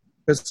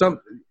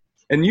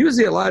 And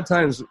usually a lot of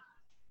times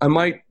I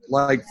might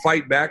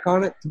fight back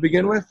on it to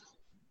begin with,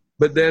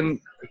 but then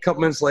a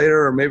couple minutes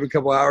later, or maybe a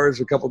couple hours,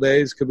 a couple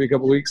days, could be a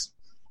couple weeks,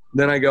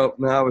 then I go,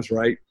 "No, I was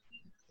right.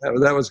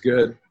 That was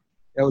good.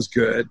 That was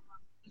good."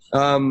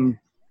 But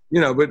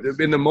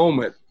in the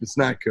moment, it's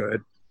not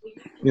good.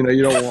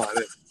 You don't want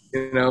it.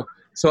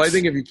 So I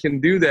think if we can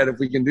do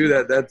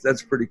that,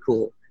 that's pretty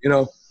cool.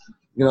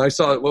 I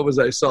saw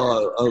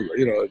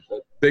a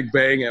Big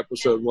Bang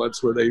episode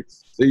once where they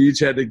each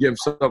had to give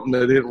something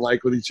they didn't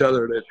like with each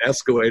other, and it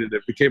escalated.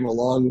 It became a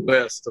long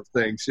list of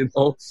things,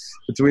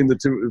 between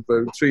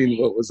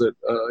what was it?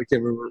 I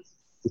can't remember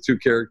the two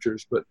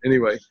characters, but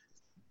anyway,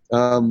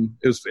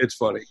 it's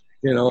funny,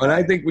 and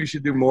I think we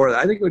should do more of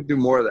that. I think we'd do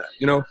more of that.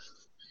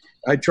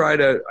 I try,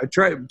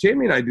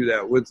 Jamie and I do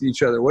that with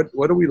each other. What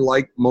do we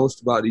like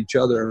most about each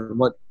other, and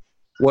what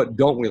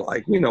don't we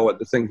like? We know what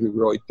the things we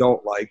really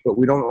don't like, but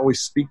we don't always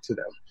speak to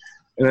them.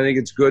 And I think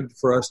it's good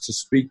for us to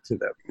speak to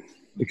them,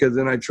 because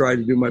then I try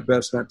to do my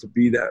best not to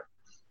be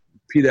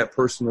that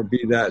person or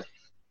be that,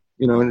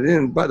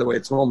 and by the way,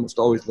 it's almost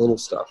always little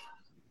stuff,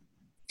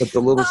 but the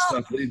little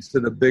stuff leads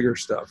to the bigger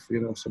stuff,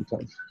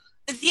 sometimes.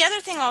 The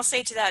other thing I'll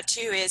say to that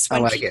too is I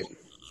like it.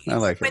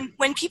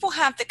 When people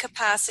have the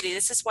capacity,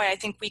 this is why I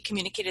think we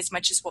communicate as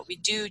much as what we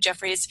do,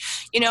 Jeffrey, is,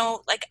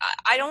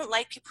 I don't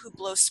like people who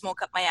blow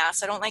smoke up my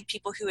ass. I don't like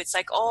people who it's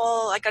like,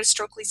 "Oh, I got to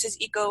stroke Lisa's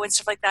ego" and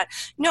stuff like that.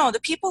 No, the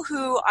people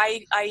who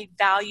I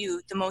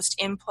value the most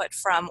input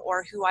from,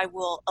 or who I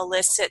will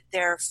elicit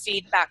their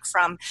feedback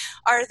from,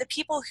 are the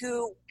people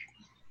who,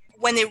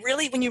 when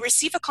you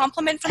receive a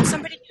compliment from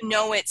somebody,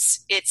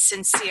 it's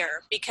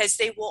sincere, because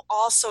they will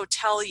also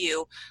tell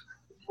you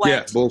what.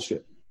 Yeah,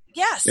 bullshit.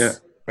 Yes. Yeah.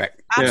 Right.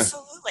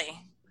 Absolutely. Yeah.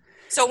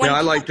 So when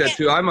I like that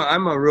too.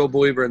 I'm a real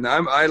believer in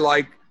that. I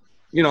like,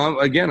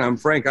 I'm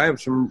frank. I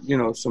have some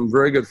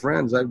very good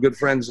friends. I have good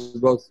friends,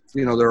 both,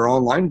 they're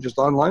online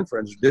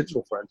friends,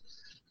 digital friends,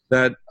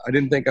 that I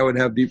didn't think I would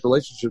have deep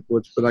relationships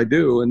with, but I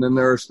do. And then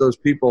there's those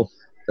people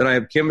that I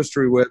have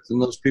chemistry with,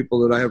 and those people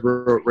that I have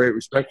great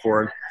respect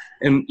for.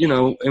 And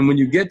when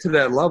you get to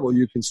that level,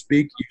 you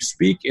speak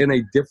in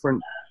a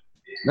different,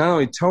 not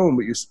only tone,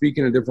 but you speak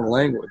in a different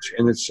language,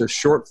 and it's a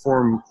short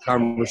form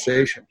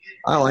conversation.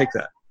 I like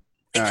that.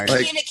 Like the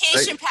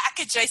communication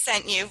package I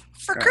sent you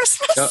for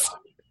Christmas.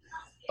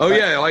 Oh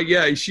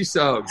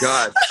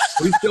God,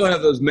 we still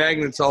have those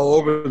magnets all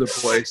over the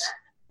place.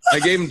 I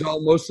gave them to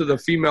most of the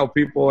female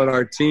people on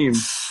our team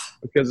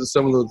because of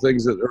some of the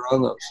things that are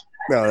on those.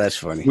 Oh, that's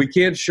funny. We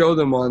can't show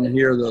them on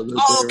here though. They're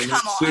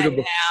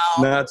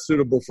not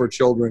suitable for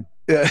children.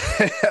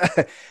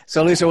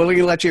 So, Lisa, we're going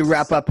to let you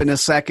wrap up in a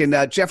second.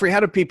 Jeffrey,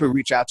 how do people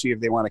reach out to you if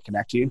they want to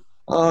connect to you?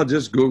 Oh,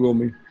 just Google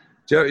me.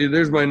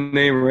 There's my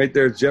name right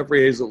there. It's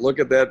Jeffrey Hayzlett. Look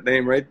at that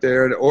name right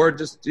there. Or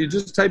you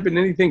just type in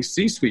anything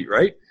C-Suite,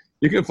 right?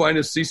 You can find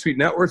us C-Suite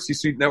Network,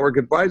 C-Suite Network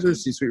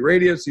Advisors, C-Suite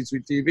Radio,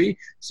 C-Suite TV,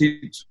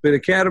 C-Suite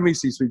Academy,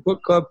 C-Suite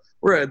Book Club.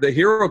 We're at the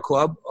Hero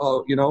Club,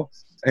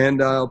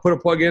 and I'll put a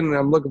plug in, and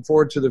I'm looking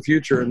forward to the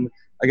future. And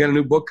I got a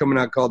new book coming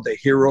out called The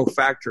Hero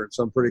Factor,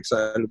 so I'm pretty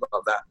excited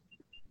about that.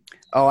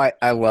 Oh,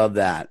 I love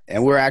that.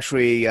 And we're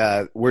actually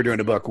we're doing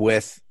a book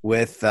with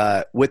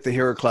the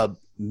Hero Club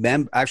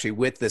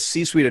with the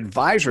C-Suite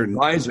Advisor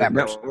members.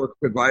 Network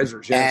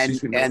advisors. Yeah,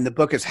 and the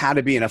book is How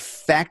to Be an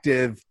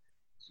Effective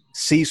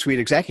C-Suite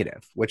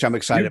Executive, which I'm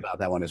excited about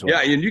that one as well.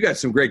 Yeah, and you got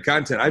some great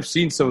content. I've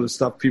seen some of the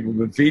stuff people have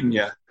been feeding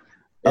you.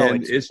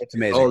 And it's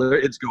amazing. Oh,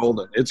 it's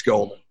golden. It's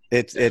golden.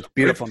 It's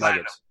beautiful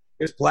nuggets.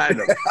 It's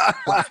platinum.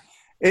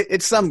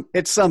 it's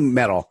some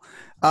metal.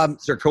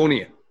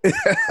 Zirconium.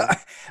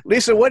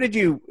 Lisa,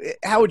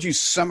 how would you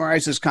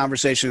summarize this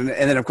conversation?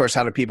 And then, of course,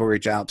 how do people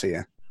reach out to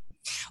you?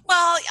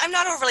 Well, I'm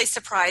not overly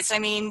surprised. I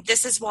mean,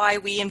 this is why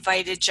we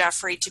invited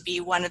Jeffrey to be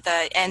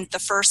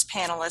the first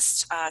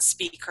panelist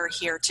speaker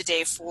here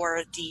today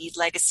for the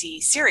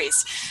Legacy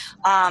series,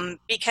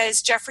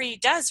 because Jeffrey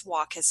does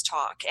walk his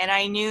talk. And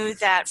I knew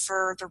that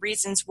for the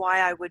reasons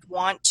why I would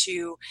want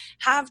to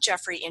have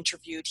Jeffrey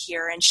interviewed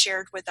here and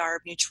shared with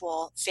our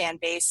mutual fan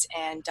base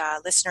and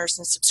listeners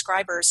and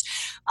subscribers,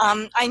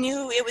 I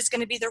knew it was going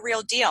to be the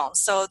real deal.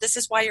 So this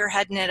is why you're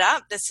heading it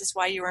up. This is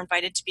why you were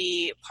invited to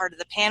be part of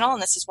the panel.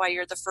 And this is why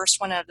you're the first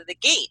one out of the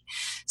gate.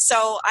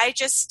 So I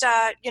just,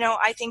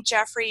 I think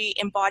Jeffrey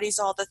embodies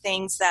all the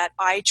things that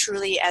I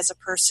truly, as a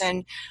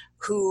person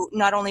who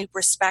not only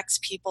respects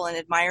people and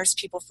admires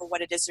people for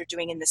what it is they're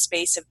doing in the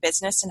space of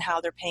business and how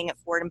they're paying it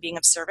forward and being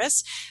of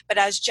service. But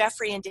as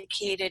Jeffrey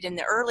indicated in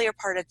the earlier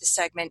part of the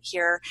segment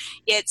here,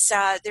 it's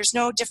there's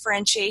no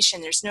differentiation,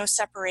 there's no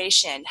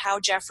separation. How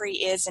Jeffrey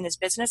is in his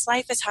business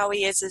life is how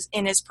he is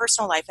in his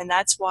personal life. And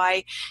that's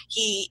why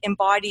he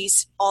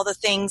embodies all the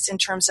things in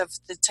terms of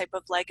the type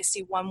of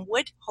legacy one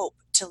would hope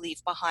to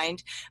leave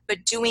behind,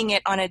 but doing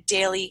it on a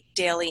daily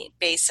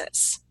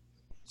basis.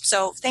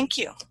 So thank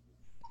you.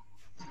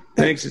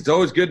 Thanks. It's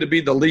always good to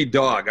be the lead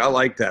dog. I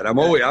like that.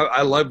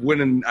 I love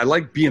winning. I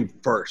like being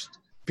first.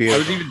 Beautiful. I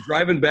was even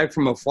driving back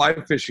from a fly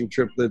fishing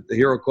trip, the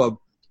Hero Club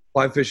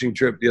fly fishing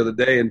trip the other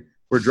day, and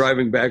we're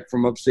driving back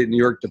from upstate New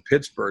York to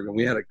Pittsburgh, and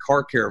we had a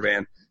car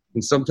caravan,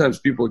 and sometimes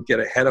people would get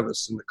ahead of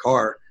us in the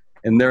car,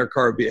 and their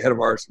car would be ahead of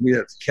ours, and we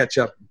had to catch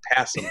up and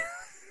pass them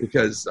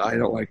because I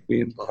don't like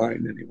being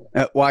behind anymore.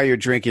 While you're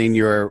drinking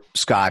your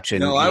scotch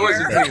and no, I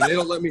wasn't drinking.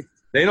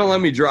 They don't let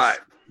me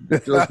drive.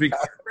 Let's be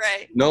clear.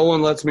 Right. No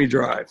one lets me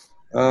drive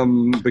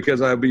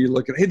because I'd be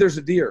looking, hey, there's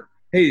a deer.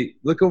 Hey,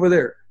 look over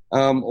there.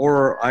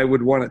 Or I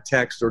would want to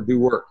text or do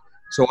work.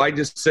 So I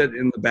just sit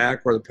in the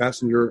back or the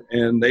passenger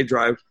and they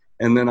drive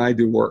and then I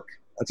do work.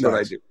 That's what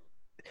I do.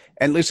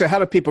 And Lisa, how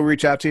do people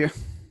reach out to you?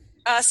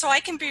 So I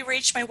can be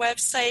reached. My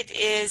website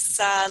is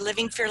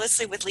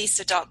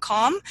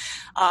livingfearlessly.com.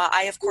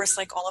 I, of course,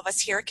 like all of us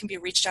here, can be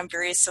reached on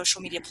various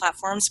social media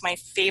platforms. My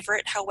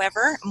favorite,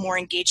 however, more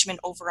engagement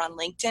over on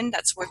LinkedIn.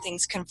 That's where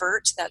things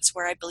convert. That's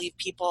where I believe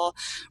people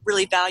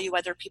really value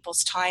other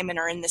people's time and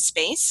are in the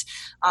space.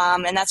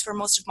 And that's where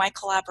most of my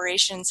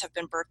collaborations have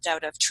been birthed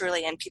out of,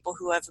 truly, and people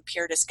who have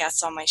appeared as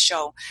guests on my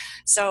show.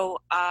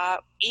 So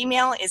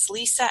email is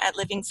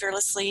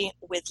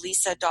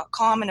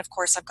lisa@livingfearlesslywithlisa.com. And, of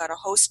course, I've got a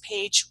host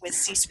page with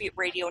C-Suite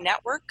Radio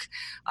Network,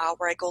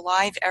 where I go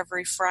live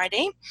every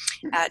Friday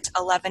at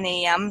 11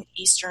 a.m.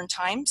 Eastern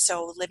Time.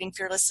 So Living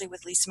Fearlessly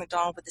with Lisa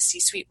McDonald with the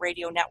C-Suite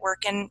Radio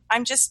Network. And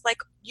I'm just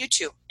like you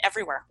two,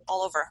 everywhere,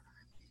 all over.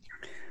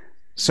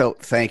 So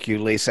thank you,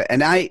 Lisa.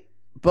 And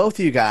both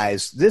of you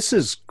guys, this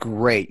is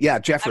great. Yeah,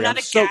 Jeffrey. I'm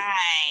not a guy.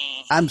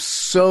 I'm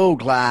so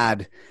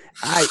glad.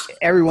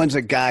 Everyone's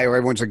a guy or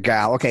everyone's a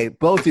gal. Okay,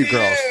 both you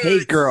girls.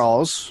 Hey,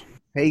 girls.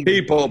 Hey,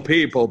 people.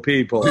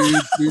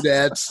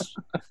 Dudettes.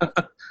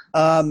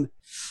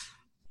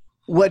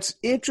 What's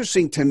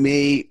interesting to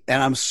me,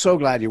 and I'm so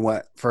glad you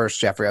went first,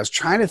 Jeffrey, I was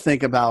trying to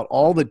think about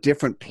all the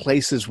different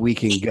places we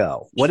can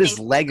go. What is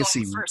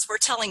legacy? First, we're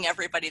telling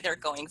everybody they're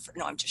going for.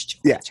 No, I'm just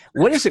joking. Yeah.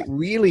 What does it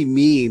really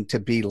mean to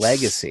be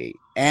legacy?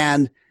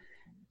 And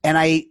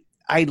I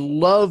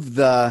love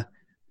the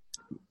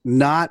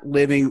not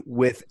living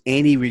with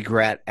any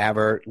regret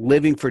ever,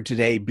 living for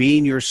today,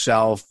 being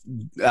yourself.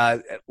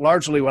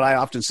 Largely what I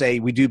often say,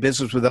 we do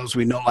business with those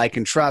we know, like,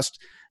 and trust.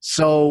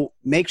 So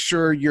make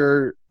sure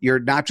you're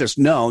not just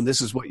known.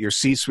 This is what your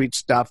C-suite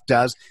stuff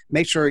does.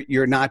 Make sure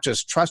you're not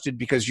just trusted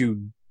because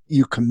you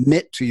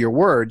commit to your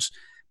words,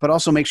 but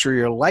also make sure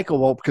you're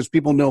likable because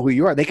people know who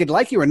you are. They could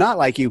like you or not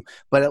like you,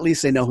 but at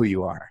least they know who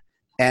you are.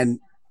 And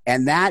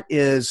that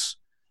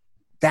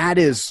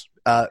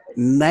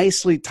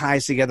nicely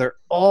ties together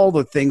all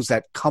the things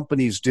that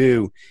companies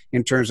do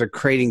in terms of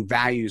creating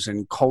values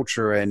and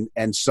culture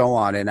and so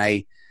on. And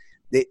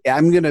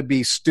I'm going to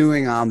be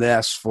stewing on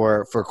this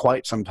for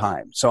quite some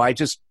time. So I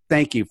just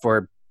thank you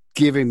for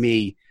giving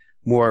me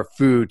more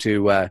food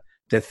to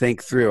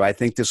think through. I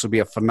think this will be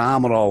a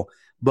phenomenal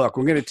book.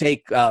 We're going to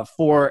take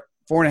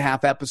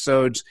 4.5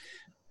 episodes,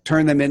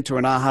 turn them into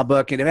an AHA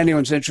book. And if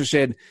anyone's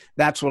interested,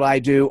 that's what I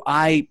do.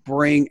 I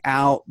bring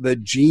out the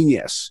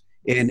genius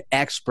in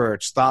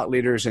experts, thought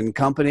leaders, and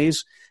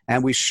companies.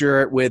 And we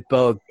share it with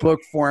both book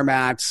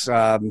formats,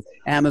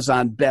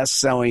 Amazon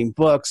best-selling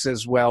books,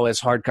 as well as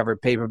hardcover,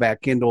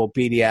 paperback, Kindle,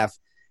 PDF.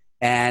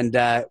 And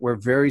we're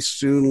very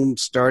soon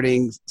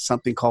starting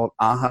something called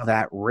AHA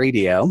That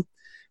Radio,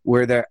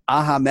 where the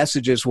AHA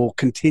messages will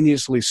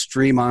continuously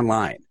stream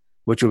online,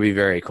 which will be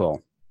very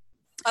cool.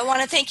 I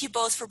want to thank you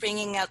both for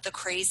bringing out the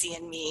crazy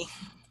in me.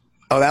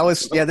 Oh,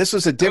 this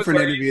was a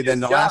different interview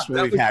than the last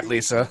one we've had,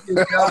 Lisa. We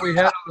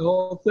had the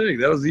whole thing.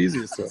 That was the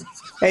easiest one.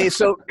 Hey,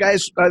 so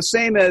guys,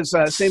 same as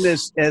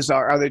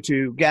our other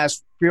two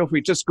guests, feel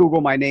free, just Google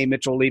my name,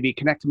 Mitchell Levy.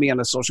 Connect to me on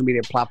a social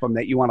media platform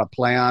that you want to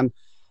play on.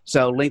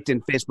 So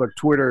LinkedIn, Facebook,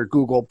 Twitter,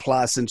 Google+,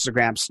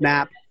 Instagram,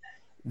 Snap.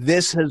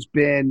 This has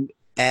been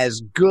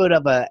as good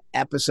of an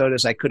episode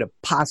as I could have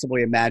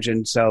possibly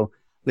imagined. So,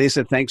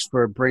 Lisa, thanks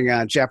for bringing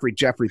on Jeffrey.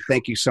 Jeffrey,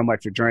 thank you so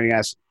much for joining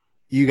us.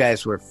 You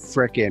guys were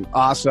freaking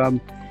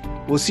awesome.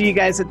 We'll see you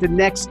guys at the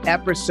next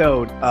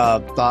episode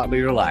of Thought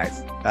Leader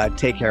Live.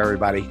 Take care,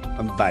 everybody.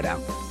 Bye now.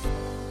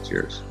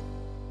 Cheers.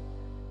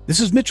 This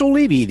is Mitchell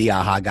Levy, the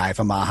AHA guy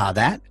from AHA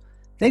That.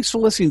 Thanks for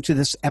listening to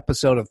this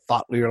episode of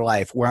Thought Leader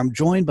Life, where I'm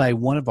joined by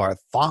one of our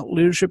thought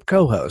leadership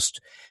co-hosts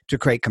to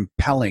create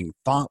compelling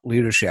thought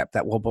leadership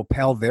that will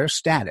propel their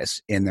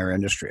status in their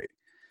industry.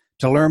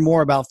 To learn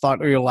more about Thought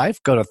Leader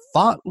Life, go to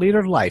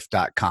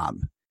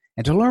thoughtleaderlife.com.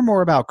 And to learn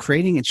more about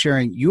creating and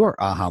sharing your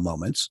aha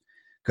moments,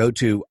 go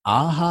to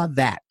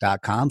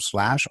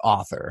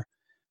ahathat.com/author,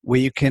 where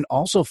you can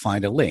also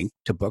find a link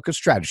to book a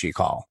strategy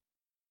call.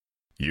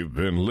 You've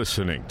been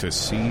listening to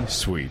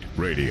C-Suite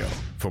Radio.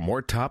 For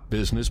more top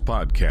business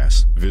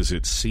podcasts,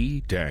 visit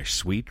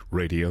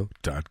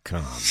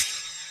c-suiteradio.com.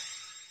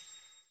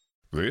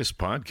 This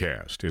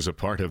podcast is a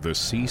part of the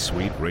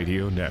C-Suite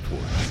Radio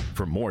Network.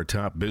 For more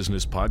top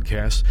business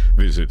podcasts,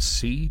 visit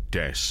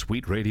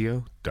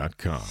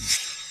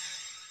c-suiteradio.com.